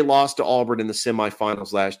disappointed when they lost to Auburn in the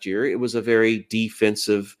semifinals last year. It was a very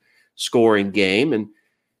defensive scoring game. And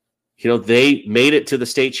They made it to the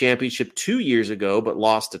state championship 2 years ago, but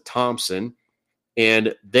lost to Thompson.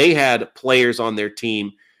 And they had players on their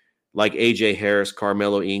team like A.J. Harris,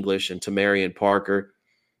 Carmelo English, and Tamarian Parker.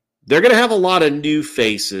 They're going to have a lot of new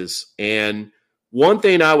faces. And one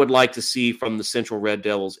thing I would like to see from the Central Red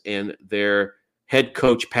Devils and their head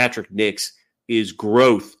coach, Patrick Nix, is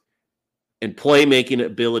growth and playmaking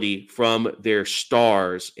ability from their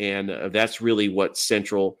stars. And that's really what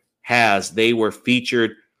Central has. They were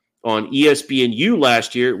featured on ESPNU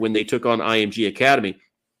last year when they took on IMG Academy,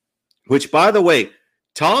 which, by the way,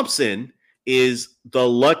 Thompson is the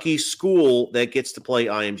lucky school that gets to play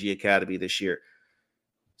IMG Academy this year.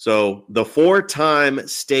 So the 4-time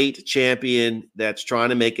state champion that's trying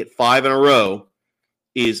to make it 5 in a row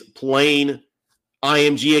is playing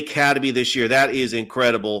IMG Academy this year. That is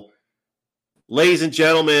incredible. Ladies and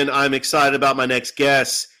gentlemen, I'm excited about my next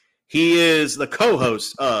guest. He is the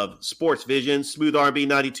co-host of Sports Vision, Smooth R&B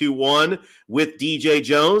 92.1 with DJ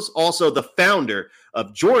Jones, also the founder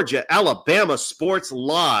of Georgia Alabama Sports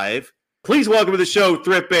Live. Please welcome to the show,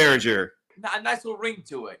 Thrift Behringer. A nice little ring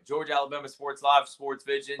to it. Georgia Alabama Sports Live, Sports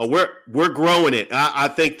Vision. Oh, we're growing it. I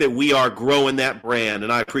think that we are growing that brand,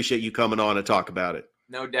 and I appreciate you coming on and talk about it.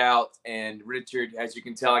 No doubt. And Richard, as you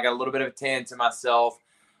can tell, I got a little bit of a tan to myself.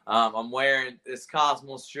 I'm wearing this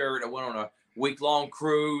Cosmos shirt. I went on a week-long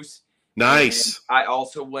cruise. Nice. And I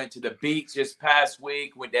also went to the beach this past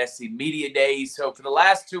week, went to SC Media Days. So for the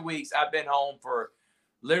last 2 weeks, I've been home for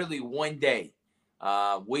literally one day.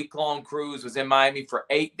 Week-long cruise, was in Miami for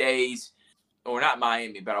 8 days. Or not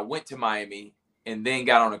Miami, but I went to Miami and then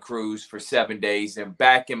got on a cruise for 7 days and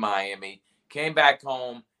back in Miami. Came back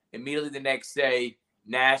home immediately the next day,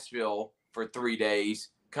 Nashville for 3 days.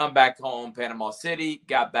 Come back home, Panama City.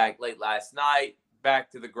 Got back late last night.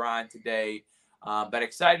 Back to the grind today. But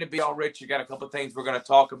excited to be on, Rich. You got a couple of things we're going to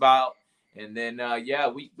talk about. And then,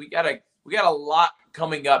 we got a lot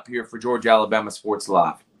coming up here for Georgia Alabama Sports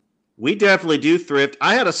Live. We definitely do, Thrift.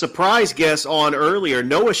 I had a surprise guest on earlier.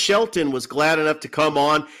 Noah Shelton was glad enough to come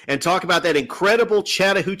on and talk about that incredible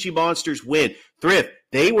Chattahoochee Monsters win. Thrift,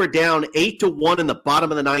 they were down 8-1 in the bottom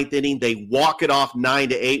of the ninth inning. They walk it off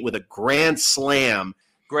 9-8 with a grand slam.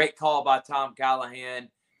 Great call by Tom Callahan.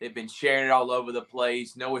 They've been sharing it all over the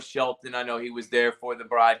place. Noah Shelton, I know he was there for the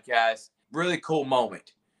broadcast. Really cool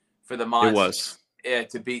moment for the Monsters. It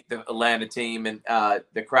was. To beat the Atlanta team and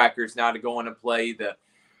the Crackers now to go on and play the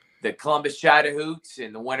Columbus Chattahoochee,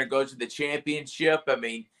 and the winner goes to the championship. I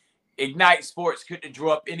mean, Ignite Sports couldn't have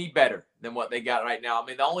drew up any better than what they got right now. I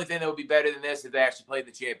mean, the only thing that would be better than this is if they actually played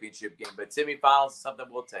the championship game. But semifinals is something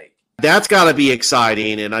we'll take. That's got to be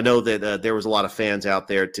exciting, and I know that there was a lot of fans out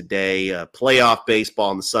there today. Playoff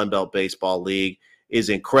baseball in the Sun Belt Baseball League is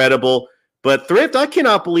incredible. But, Thrift, I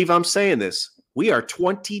cannot believe I'm saying this. We are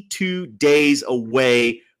 22 days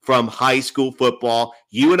away from high school football.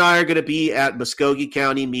 You and I are going to be at Muskogee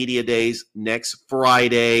County Media Days next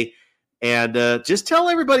Friday. And just tell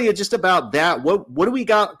everybody just about that. What do we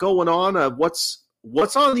got going on? What's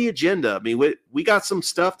on the agenda? I mean, we got some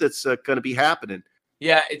stuff that's going to be happening.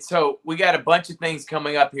 Yeah, so we got a bunch of things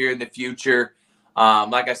coming up here in the future.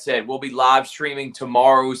 Like I said, we'll be live streaming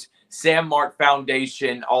tomorrow's Sam Mark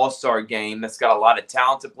Foundation All-Star game. That's got a lot of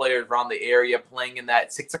talented players around the area playing in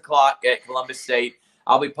that 6 o'clock at Columbus State.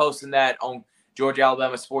 I'll be posting that on Georgia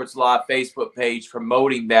Alabama Sports Live Facebook page,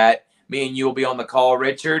 promoting that. Me and you will be on the call,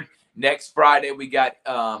 Richard. Next Friday, we got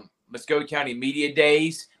Muskogee County Media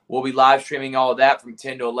Days. We'll be live streaming all of that from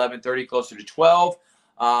 10 to 11:30, closer to 12.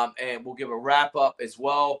 And we'll give a wrap-up as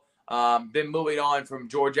well. Then moving on from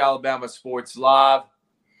Georgia Alabama Sports Live,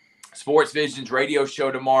 Sports Vision's radio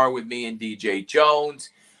show tomorrow with me and DJ Jones.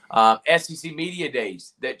 SEC Media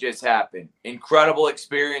Days that just happened. Incredible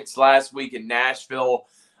experience last week in Nashville.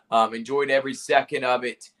 Enjoyed every second of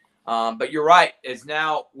it. But you're right. As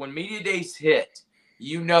now, when Media Days hit,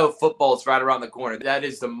 football's right around the corner. That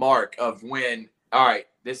is the mark of when, all right,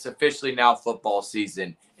 this is officially now football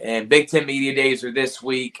season. And Big Ten Media Days are this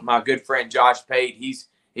week. My good friend Josh Pate,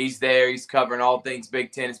 he's there. He's covering all things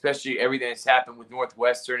Big Ten, especially everything that's happened with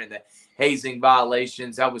Northwestern and the hazing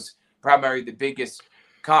violations. That was primarily the biggest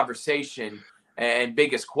conversation and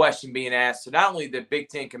biggest question being asked to not only the Big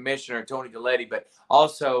Ten commissioner, Tony Galletti, but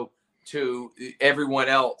also to everyone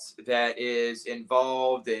else that is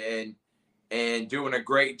involved and doing a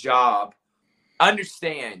great job.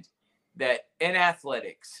 Understand that in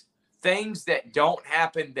athletics, things that don't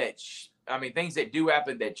happen things that do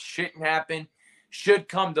happen that shouldn't happen should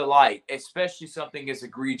come to light, especially something as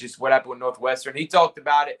egregious what happened with Northwestern. He talked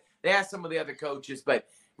about it. They asked some of the other coaches, but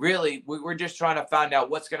really, we're just trying to find out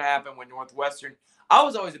what's going to happen with Northwestern. I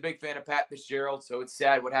was always a big fan of Pat Fitzgerald, so it's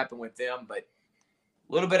sad what happened with them. But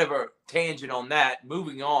little bit of a tangent on that.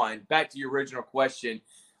 Moving on, back to your original question.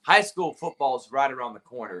 High school football is right around the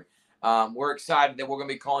corner. We're excited that we're going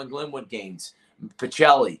to be calling Glenwood games,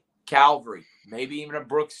 Pacelli, Calvary, maybe even a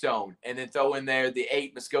Brookstone, and then throw in there the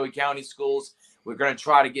 8 Muskogee County schools. We're going to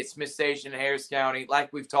try to get Smith Station and Harris County,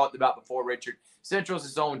 like we've talked about before, Richard. Central's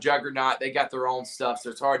its own juggernaut. They got their own stuff, so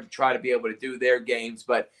it's hard to try to be able to do their games.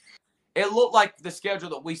 But it looked like the schedule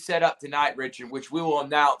that we set up tonight, Richard, which we will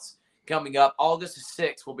announce coming up. August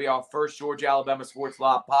 6th will be our first Georgia-Alabama Sports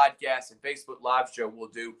Live podcast and Facebook Live show we'll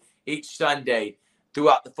do each Sunday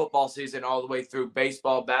throughout the football season, all the way through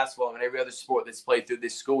baseball, basketball, and every other sport that's played through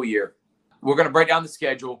this school year. We're going to break down the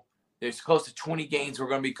schedule. There's close to 20 games we're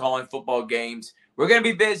going to be calling football games. We're going to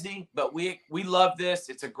be busy, but we love this.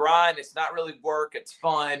 It's a grind. It's not really work. It's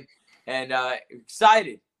fun, and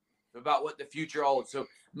excited about what the future holds. So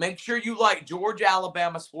make sure you like Georgia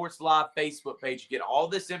Alabama Sports Live Facebook page. You get all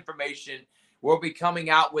this information. We'll be coming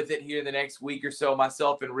out with it here in the next week or so,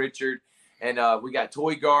 myself and Richard. And we got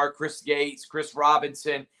Toy Guard, Chris Gates, Chris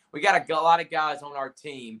Robinson. We got a lot of guys on our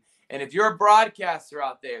team. And if you're a broadcaster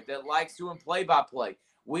out there that likes doing play-by-play,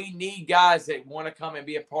 we need guys that want to come and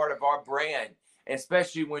be a part of our brand,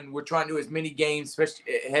 especially when we're trying to do as many games, especially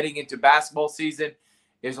heading into basketball season.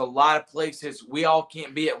 There's a lot of places we all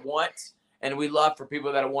can't be at once, and we love for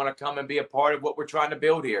people that want to come and be a part of what we're trying to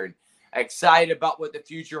build here. And excited about what the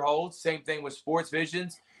future holds. Same thing with Sports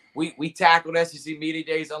Visions. We tackled SEC Media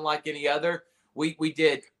Days unlike any other. We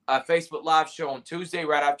did a Facebook Live show on Tuesday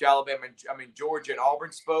right after Georgia and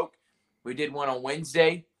Auburn spoke. We did one on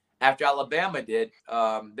Wednesday after Alabama did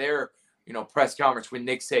their press conference with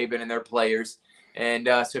Nick Saban and their players. And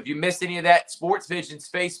so if you missed any of that, Sports Vision's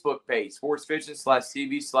Facebook page,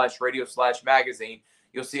 sportsvision.tv/radio/magazine,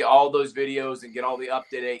 you'll see all those videos and get all the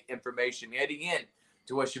up-to-date information heading in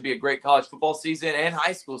to what should be a great college football season and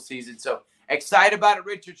high school season. So excited about it,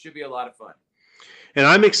 Richard. Should be a lot of fun. And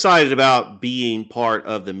I'm excited about being part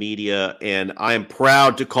of the media, and I am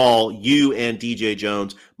proud to call you and DJ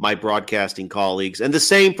Jones my broadcasting colleagues. And the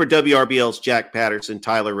same for WRBL's Jack Patterson,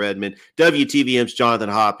 Tyler Redmond, WTVM's Jonathan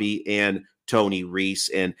Hoppy, and Tony Reese.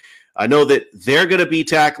 And I know that they're going to be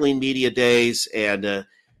tackling media days and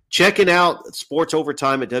checking out Sports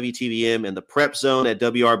Overtime at WTVM and the Prep Zone at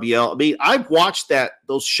WRBL. I mean, I've watched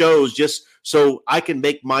those shows just so I can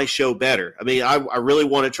make my show better. I mean, I really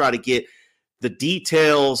want to try to get the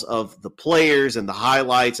details of the players and the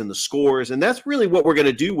highlights and the scores. And that's really what we're going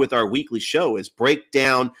to do with our weekly show is break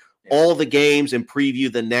down all the games and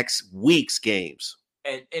preview the next week's games.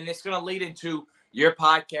 And it's going to lead into your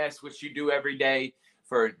podcast, which you do every day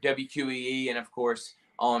for WQEE and, of course,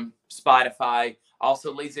 on Spotify.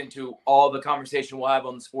 Also leads into all the conversation we'll have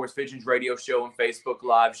on the Sports Visions radio show and Facebook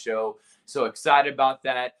Live show. So excited about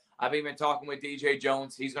that. I've even been talking with DJ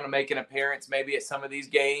Jones. He's going to make an appearance maybe at some of these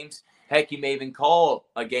games. Heck, he may even call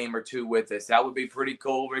a game or two with us. That would be pretty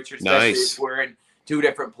cool, Richard, especially if we're in two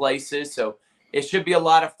different places. So it should be a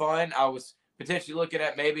lot of fun. I was potentially looking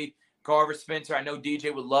at maybe Carver Spencer. I know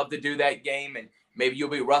DJ would love to do that game, and maybe you'll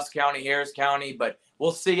be Russ County, Harris County, but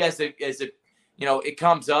we'll see as it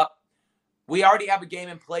comes up. We already have a game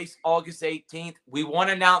in place August 18th. We won't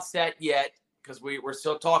announce that yet because we're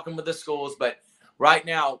still talking with the schools, but right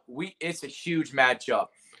now it's a huge matchup.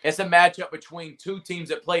 It's a matchup between two teams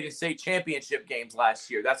that played in state championship games last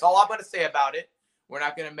year. That's all I'm going to say about it. We're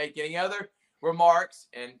not going to make any other remarks.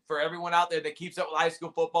 And for everyone out there that keeps up with high school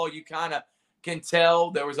football, you kind of can tell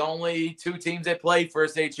there was only two teams that played for a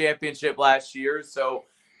state championship last year. So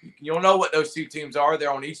you'll know what those two teams are.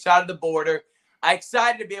 They're on each side of the border. I'm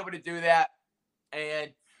excited to be able to do that. And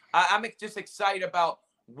I'm just excited about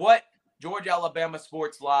what Georgia Alabama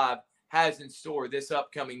Sports Live has in store this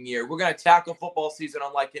upcoming year. We're going to tackle football season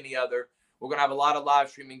unlike any other. We're going to have a lot of live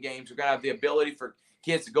streaming games. We're going to have the ability for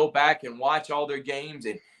kids to go back and watch all their games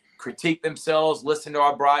and critique themselves, listen to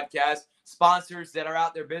our broadcast. Sponsors that are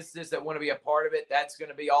out there, businesses that want to be a part of it, that's going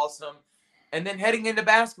to be awesome. And then heading into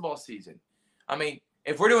basketball season. I mean,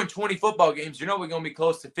 if we're doing 20 football games, we're going to be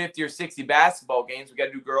close to 50 or 60 basketball games. We got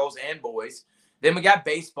to do girls and boys. Then we got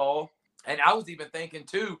baseball. And I was even thinking,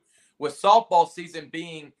 too, with softball season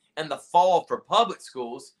being in the fall for public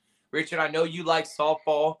schools. Richard, I know you like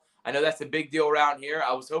softball. I know that's a big deal around here.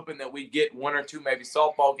 I was hoping that we'd get one or two maybe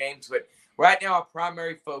softball games, but right now our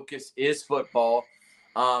primary focus is football.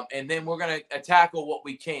 And then we're going to tackle what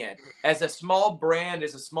we can. As a small brand,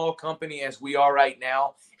 as a small company as we are right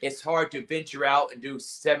now, it's hard to venture out and do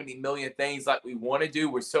 70 million things like we want to do.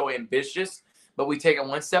 We're so ambitious, but we take it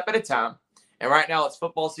one step at a time. And right now it's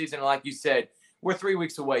football season. And like you said, we're 3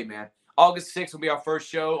 weeks away, man. August 6th will be our first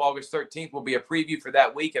show. August 13th will be a preview for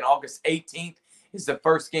that week. And August 18th is the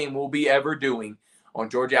first game we'll be ever doing on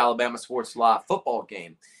Georgia Alabama Sports Live football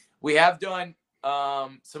game. We have done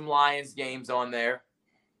some Lions games on there.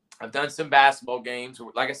 I've done some basketball games.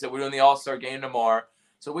 Like I said, we're doing the All-Star game tomorrow.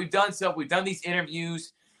 So we've done stuff. We've done these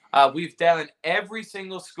interviews. We've done every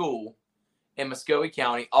single school in Muskogee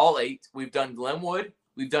County, all 8. We've done Glenwood.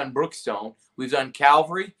 We've done Brookstone. We've done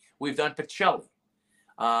Calvary. We've done Pacelli.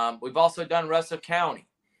 We've also done Russell County.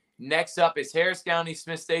 Next up is Harris County,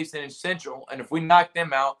 Smith Station, and Central. And if we knock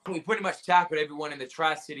them out, we pretty much tackled everyone in the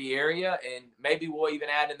Tri-City area. And maybe we'll even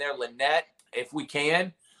add in there Lynette if we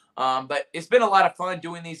can. But it's been a lot of fun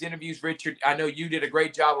doing these interviews, Richard. I know you did a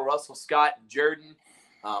great job with Russell Scott and Jordan,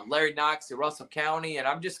 Larry Knox at Russell County. And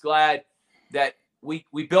I'm just glad that we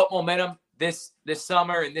built momentum this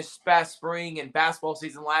summer and this past spring and basketball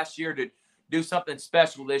season last year to do something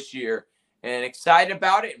special this year. And excited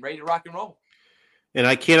about it and ready to rock and roll. And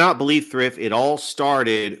I cannot believe, Thrift, it all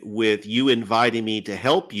started with you inviting me to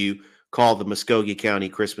help you call the Muskogee County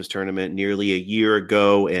Christmas Tournament nearly a year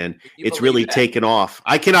ago, and it's really taken off.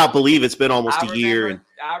 I cannot believe it's been almost a year.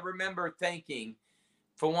 I remember thinking,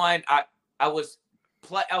 for one, I was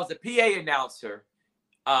a PA announcer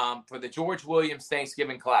for the George Williams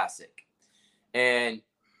Thanksgiving Classic, and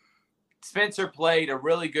Spencer played a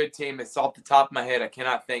really good team. It's off the top of my head. I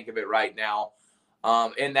cannot think of it right now.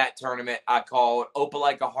 In that tournament, I called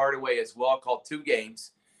Opelika Hardaway as well. I called 2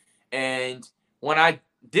 games. And when I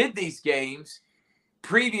did these games,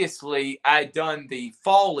 previously I'd done the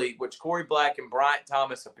Fall League, which Corey Black and Bryant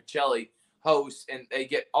Thomas of Pacelli host, and they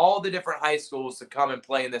get all the different high schools to come and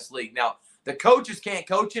play in this league. Now, the coaches can't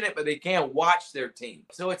coach in it, but they can watch their team.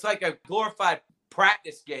 So it's like a glorified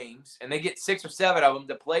practice games, and they get 6 or 7 of them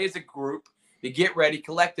to play as a group to get ready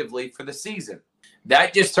collectively for the season.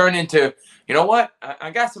 That just turned into, you know what?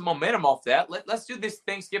 I got some momentum off that. Let's do this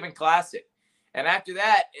Thanksgiving Classic. And after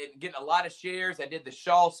that, and getting a lot of shares, I did the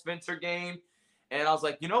Shaw-Spencer game. And I was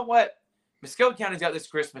like, you know what? Muskogee County's got this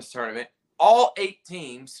Christmas tournament. All 8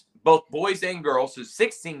 teams, both boys and girls, so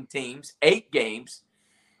 16 teams, 8 games,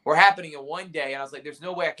 were happening in one day. And I was like, there's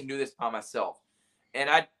no way I can do this by myself. And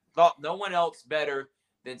I thought no one else better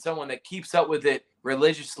than someone that keeps up with it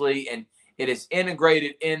religiously, and it is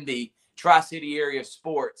integrated in the Tri-City area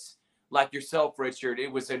sports like yourself, Richard.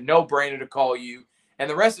 It was a no-brainer to call you, and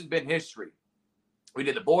the rest has been history. We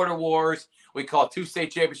did the Border Wars. We called 2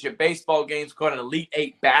 state championship baseball games. We called an Elite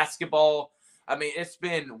 8 basketball. I mean, it's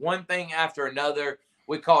been one thing after another.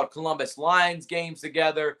 We called Columbus Lions games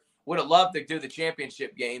together. Would have loved to do the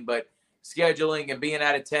championship game, but scheduling and being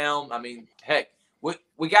out of town, I mean, heck,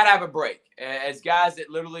 we got to have a break. As guys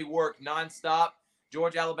that literally work nonstop,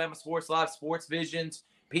 Georgia Alabama Sports Live, Sports Visions,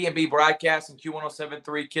 P&B Broadcasting,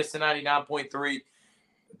 Q1073, KISS 99.3.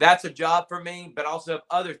 That's a job for me, but also have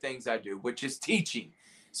other things I do, which is teaching.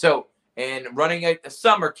 So, and running a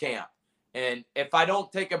summer camp. And if I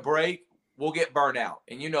don't take a break, we'll get burnt out.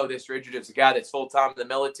 And you know this, Richard, as a guy that's full-time in the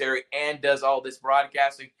military and does all this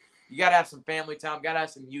broadcasting. You got to have some family time, got to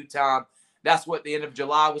have some you time. That's what the end of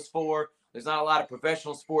July was for. There's not a lot of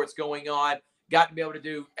professional sports going on. Got to be able to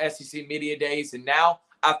do SEC Media Days. And now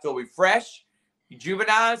I feel refreshed,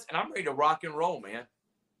 rejuvenized, and I'm ready to rock and roll, man.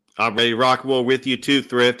 I'm ready to rock and roll with you too,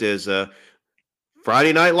 Thrift, as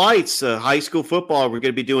Friday Night Lights, high school football. We're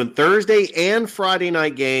going to be doing Thursday and Friday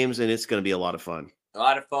night games, and it's going to be a lot of fun. A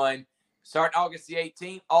lot of fun. Start August the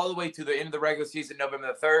 18th, all the way to the end of the regular season,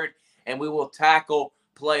 November the 3rd, and we will tackle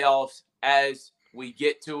playoffs as we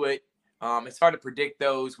get to it. It's hard to predict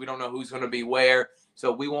those. We don't know who's going to be where,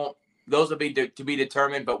 so we won't. Those will be to be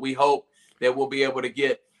determined, but we hope that we'll be able to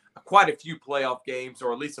get quite a few playoff games,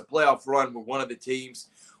 or at least a playoff run with one of the teams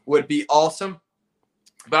would be awesome.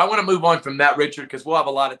 But I want to move on from that, Richard, because we'll have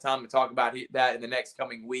a lot of time to talk about that in the next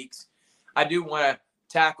coming weeks. I do want to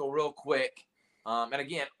tackle real quick. And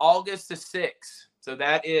again, August the 6th. So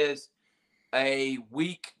that is a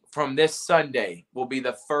week from this Sunday will be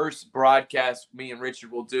the first broadcast me and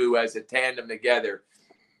Richard will do as a tandem together.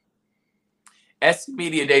 SC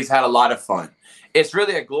Media Days had a lot of fun. It's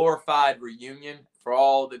really a glorified reunion for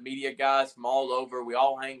all the media guys from all over. We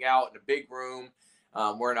all hang out in a big room.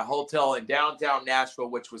 We're in a hotel in downtown Nashville,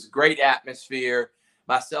 which was a great atmosphere.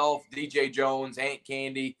 Myself, DJ Jones, Aunt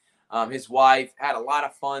Candy, his wife, had a lot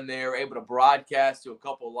of fun there, able to broadcast to a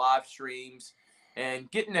couple of live streams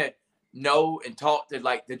and getting to know and talk to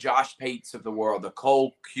like the Josh Pates of the world, the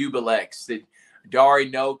Cole Kubelecks, the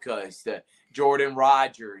Dari Nokas, the Jordan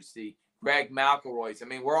Rogers, the Greg McElroys. I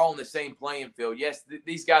mean, we're all in the same playing field. Yes,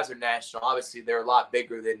 these guys are national. Obviously, they're a lot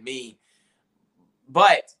bigger than me.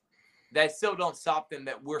 But that still don't stop them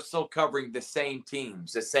that we're still covering the same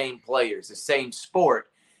teams, the same players, the same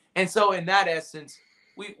sport. And so in that essence,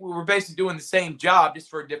 we were basically doing the same job just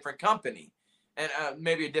for a different company. and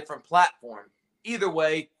maybe a different platform. Either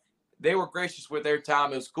way, they were gracious with their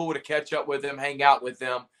time. It was cool to catch up with them, hang out with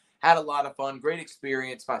them. Had a lot of fun. Great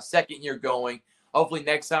experience. My second year going. Hopefully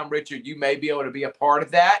next time, Richard, you may be able to be a part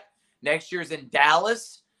of that. Next year's in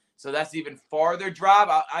Dallas, so that's even farther drive.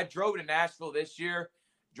 I drove to Nashville this year.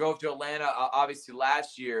 Drove to Atlanta, obviously,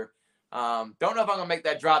 last year. Don't know if I'm going to make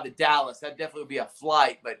that drive to Dallas. That definitely would be a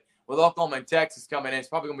flight. But with Oklahoma and Texas coming in, it's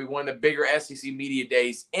probably going to be one of the bigger SEC media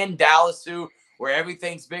days in Dallas, too, where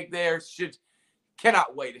everything's big there.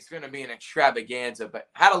 Cannot wait. It's going to be an extravaganza, but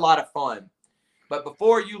had a lot of fun. But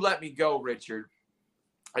before you let me go, Richard,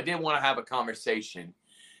 I did want to have a conversation.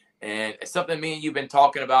 And it's something me and you've been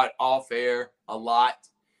talking about off air a lot.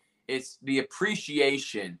 It's the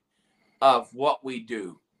appreciation of what we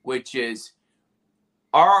do, which is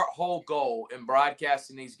our whole goal in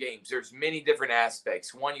broadcasting these games. There's many different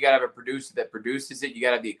aspects. One, you got to have a producer that produces it. You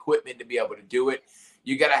got to have the equipment to be able to do it.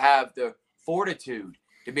 You got to have the fortitude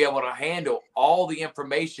to be able to handle all the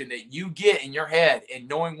information that you get in your head and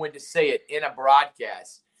knowing when to say it in a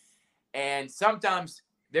broadcast. And sometimes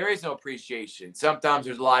there is no appreciation. Sometimes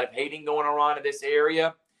there's a lot of hating going around in this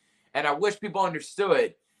area. And I wish people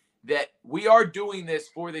understood that we are doing this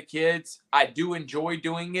for the kids. I do enjoy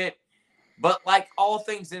doing it. But like all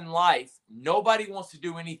things in life, nobody wants to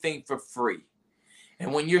do anything for free.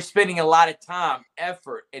 And when you're spending a lot of time,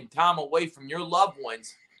 effort, and time away from your loved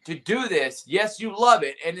ones to do this, yes, you love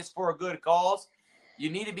it, and it's for a good cause, you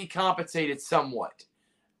need to be compensated somewhat.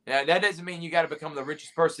 Now, that doesn't mean you got to become the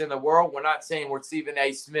richest person in the world. We're not saying we're Stephen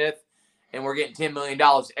A. Smith and we're getting $10 million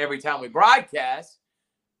every time we broadcast,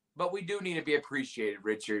 but we do need to be appreciated,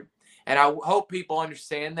 Richard. And I hope people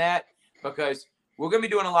understand that, because we're going to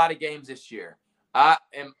be doing a lot of games this year.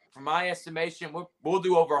 And from my estimation, we'll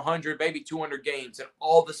do over 100, maybe 200 games in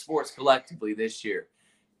all the sports collectively this year.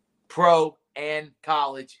 Pro and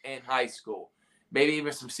college and high school. Maybe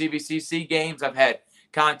even some CVCC games. I've had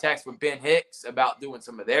contacts with Ben Hicks about doing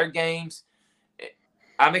some of their games.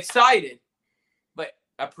 I'm excited, but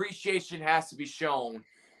appreciation has to be shown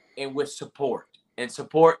and with support. And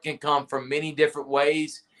support can come from many different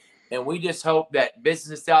ways. And we just hope that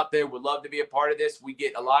businesses out there would love to be a part of this. We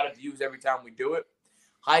get a lot of views every time we do it.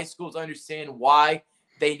 High schools understand why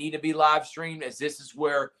they need to be live streamed, as this is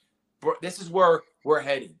where we're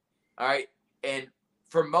heading. All right. And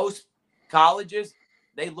for most colleges,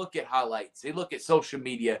 they look at highlights, they look at social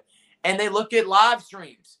media, and they look at live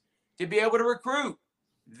streams to be able to recruit.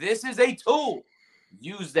 This is a tool.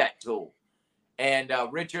 Use that tool. And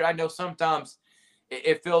Richard, I know sometimes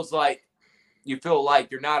it feels like you feel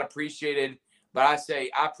like you're not appreciated, but I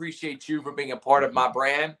say I appreciate you for being a part of my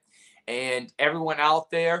brand. And everyone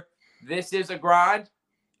out there, this is a grind.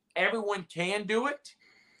 Everyone can do it.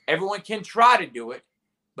 Everyone can try to do it,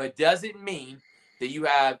 but doesn't mean that you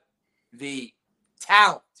have the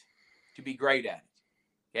talent to be great at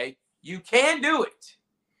it. Okay? You can do it.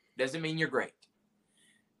 Doesn't mean you're great.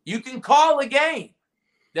 You can call a game.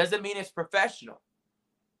 Doesn't mean it's professional.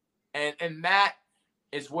 And that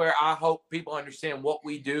is where I hope people understand what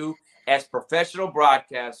we do as professional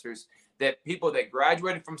broadcasters, that people that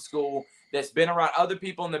graduated from school, that's been around other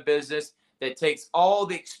people in the business, that takes all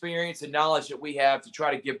the experience and knowledge that we have to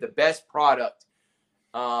try to give the best product.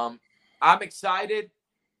 I'm excited,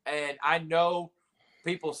 and I know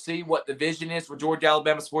people see what the vision is for Georgia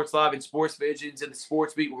Alabama Sports Live and Sports Visions and the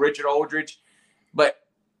Sports Beat with Richard Holdridge, but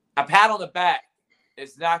a pat on the back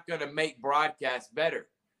is not going to make broadcast better.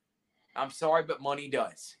 I'm sorry, but money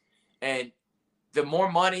does. And the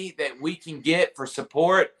more money that we can get for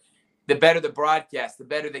support, the better the broadcast, the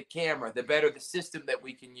better the camera, the better the system that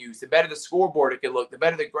we can use, the better the scoreboard it can look, the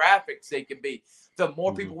better the graphics they can be, the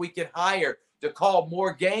more people we can hire to call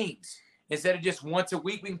more games. Instead of just once a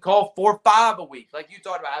week, we can call 4 or 5 a week. Like you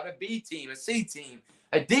talked about, have a B team, a C team,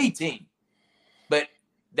 a D team. But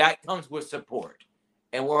that comes with support.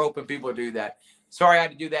 And we're hoping people do that. Sorry I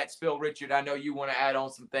had to do that spill, Richard. I know you want to add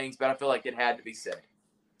on some things, but I feel like it had to be said.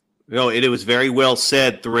 No, it was very well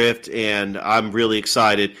said, Thrift, and I'm really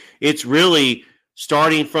excited. It's really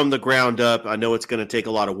starting from the ground up. I know it's going to take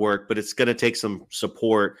a lot of work, but it's going to take some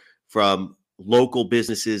support from local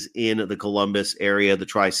businesses in the Columbus area, the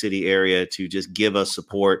Tri-City area, to just give us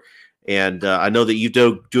support. And I know that you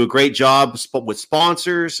do a great job with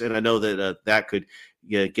sponsors, and I know that that could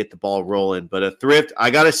get the ball rolling. But Thrift, I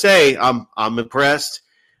got to say, I'm impressed.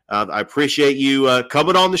 I appreciate you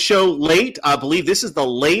coming on the show late. I believe this is the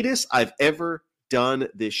latest I've ever done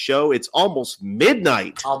this show. It's almost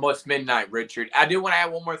midnight. Almost midnight, Richard. I do want to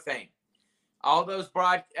add one more thing. All those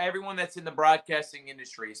everyone that's in the broadcasting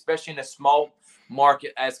industry, especially in a small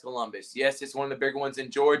market as Columbus. Yes, it's one of the bigger ones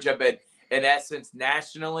in Georgia, but in essence,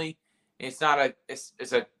 nationally, It's not a it's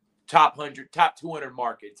a top 100, top 200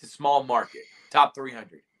 market. It's a small market, top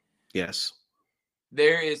 300. Yes.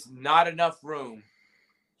 There is not enough room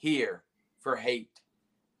here for hate.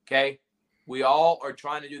 Okay? We all are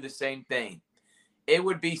trying to do the same thing. It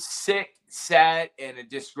would be sick, sad, and a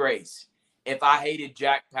disgrace if I hated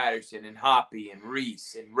Jack Patterson and Hoppy and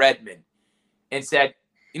Reese and Redmond and said,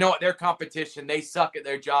 you know what, their competition, they suck at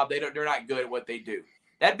their job. They're not good at what they do.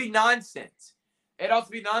 That'd be nonsense. It'd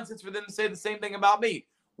also be nonsense for them to say the same thing about me,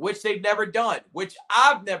 which they've never done, which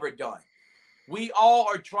I've never done. We all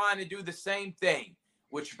are trying to do the same thing,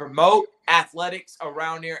 which promote athletics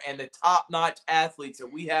around here and the top-notch athletes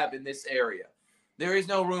that we have in this area. There is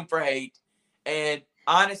no room for hate. And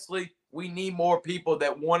honestly, we need more people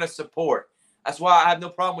that want to support. That's why I have no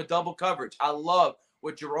problem with double coverage. I love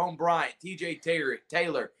what Jerome Bryant, TJ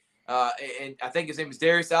Taylor, and I think his name is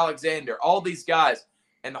Darius Alexander, all these guys,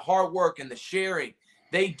 and the hard work and the sharing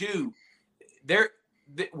they do.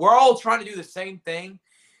 We're all trying to do the same thing,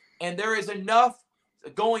 and there is enough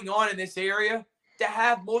going on in this area to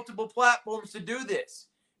have multiple platforms to do this.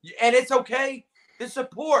 And it's okay to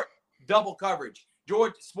support double coverage,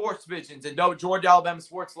 Georgia Sports Visions and Georgia Alabama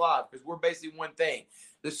Sports Live, because we're basically one thing.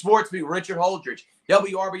 The Sports Beat, Richard Holdridge,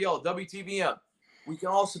 WRBL, WTVM. We can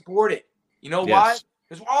all support it. You know why?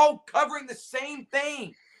 Because we're all covering the same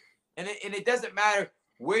thing. And it doesn't matter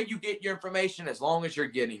where you get your information as long as you're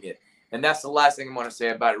getting it. And that's the last thing I want to say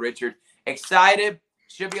about it, Richard. Excited.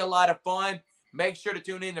 Should be a lot of fun. Make sure to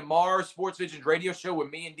tune in tomorrow's Sports Visions radio show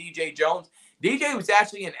with me and DJ Jones. DJ was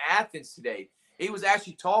actually in Athens today. He was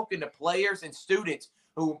actually talking to players and students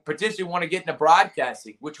who potentially want to get into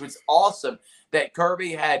broadcasting, which was awesome that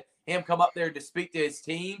Kirby had him come up there to speak to his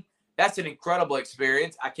team. That's an incredible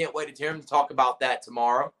experience. I can't wait to hear him talk about that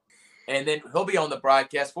tomorrow. And then he'll be on the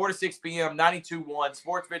broadcast 4 to 6 p.m., 92.1,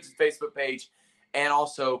 Sports Visions Facebook page, and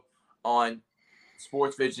also on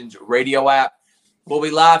Sports Visions radio app. We'll be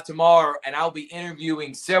live tomorrow, and I'll be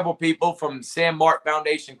interviewing several people from Sam Mark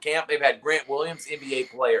Foundation camp. They've had Grant Williams,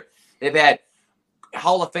 NBA player. They've had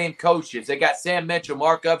Hall of Fame coaches. They got Sam Mitchell,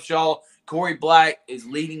 Mark Upshaw, Corey Black is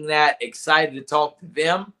leading that. Excited to talk to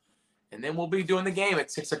them. And then we'll be doing the game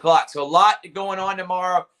at 6 o'clock. So a lot going on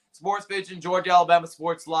tomorrow. Sports Vision, Georgia Alabama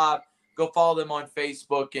Sports Live. Go follow them on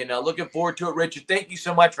Facebook. And looking forward to it, Richard. Thank you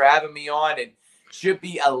so much for having me on. And should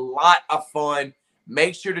be a lot of fun.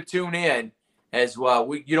 Make sure to tune in as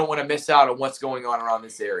well. You don't want to miss out on what's going on around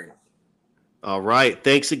this area. All right.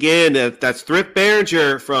 Thanks again. That's Thrift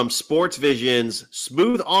Behringer from Sports Vision's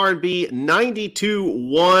Smooth R&B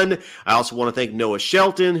 92.1. I also want to thank Noah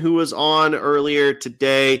Shelton, who was on earlier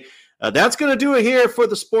today. That's going to do it here for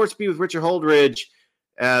the Sports Beat with Richard Holdridge,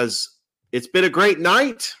 as it's been a great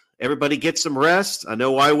night. Everybody get some rest. I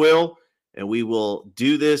know I will. And we will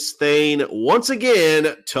do this thing once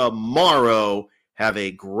again tomorrow. Have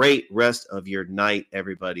a great rest of your night,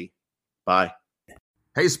 everybody. Bye.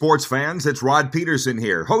 Hey, sports fans, it's Rod Peterson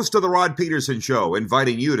here, host of The Rod Peterson Show,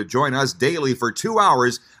 inviting you to join us daily for 2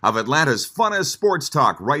 hours of Atlanta's funnest sports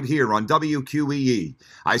talk right here on WQEE.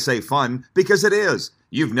 I say fun because it is.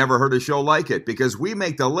 You've never heard a show like it because we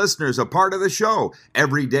make the listeners a part of the show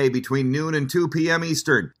every day between noon and 2 p.m.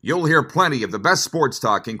 Eastern. You'll hear plenty of the best sports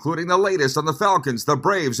talk, including the latest on the Falcons, the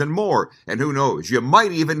Braves, and more. And who knows, you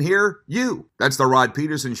might even hear you. That's The Rod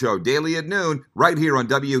Peterson Show, daily at noon, right here on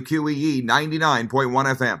WQEE 99.1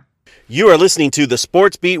 FM. You are listening to The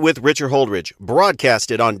Sports Beat with Richard Holdridge,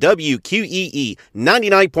 broadcasted on WQEE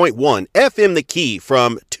 99.1 FM The Key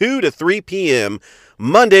from 2 to 3 p.m.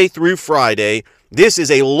 Monday through Friday. This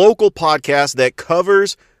is a local podcast that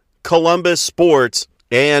covers Columbus sports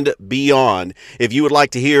and beyond. If you would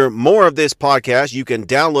like to hear more of this podcast, you can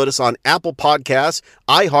download us on Apple Podcasts,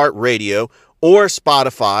 iHeartRadio, or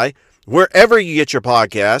Spotify, wherever you get your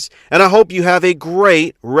podcasts. And I hope you have a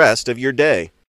great rest of your day.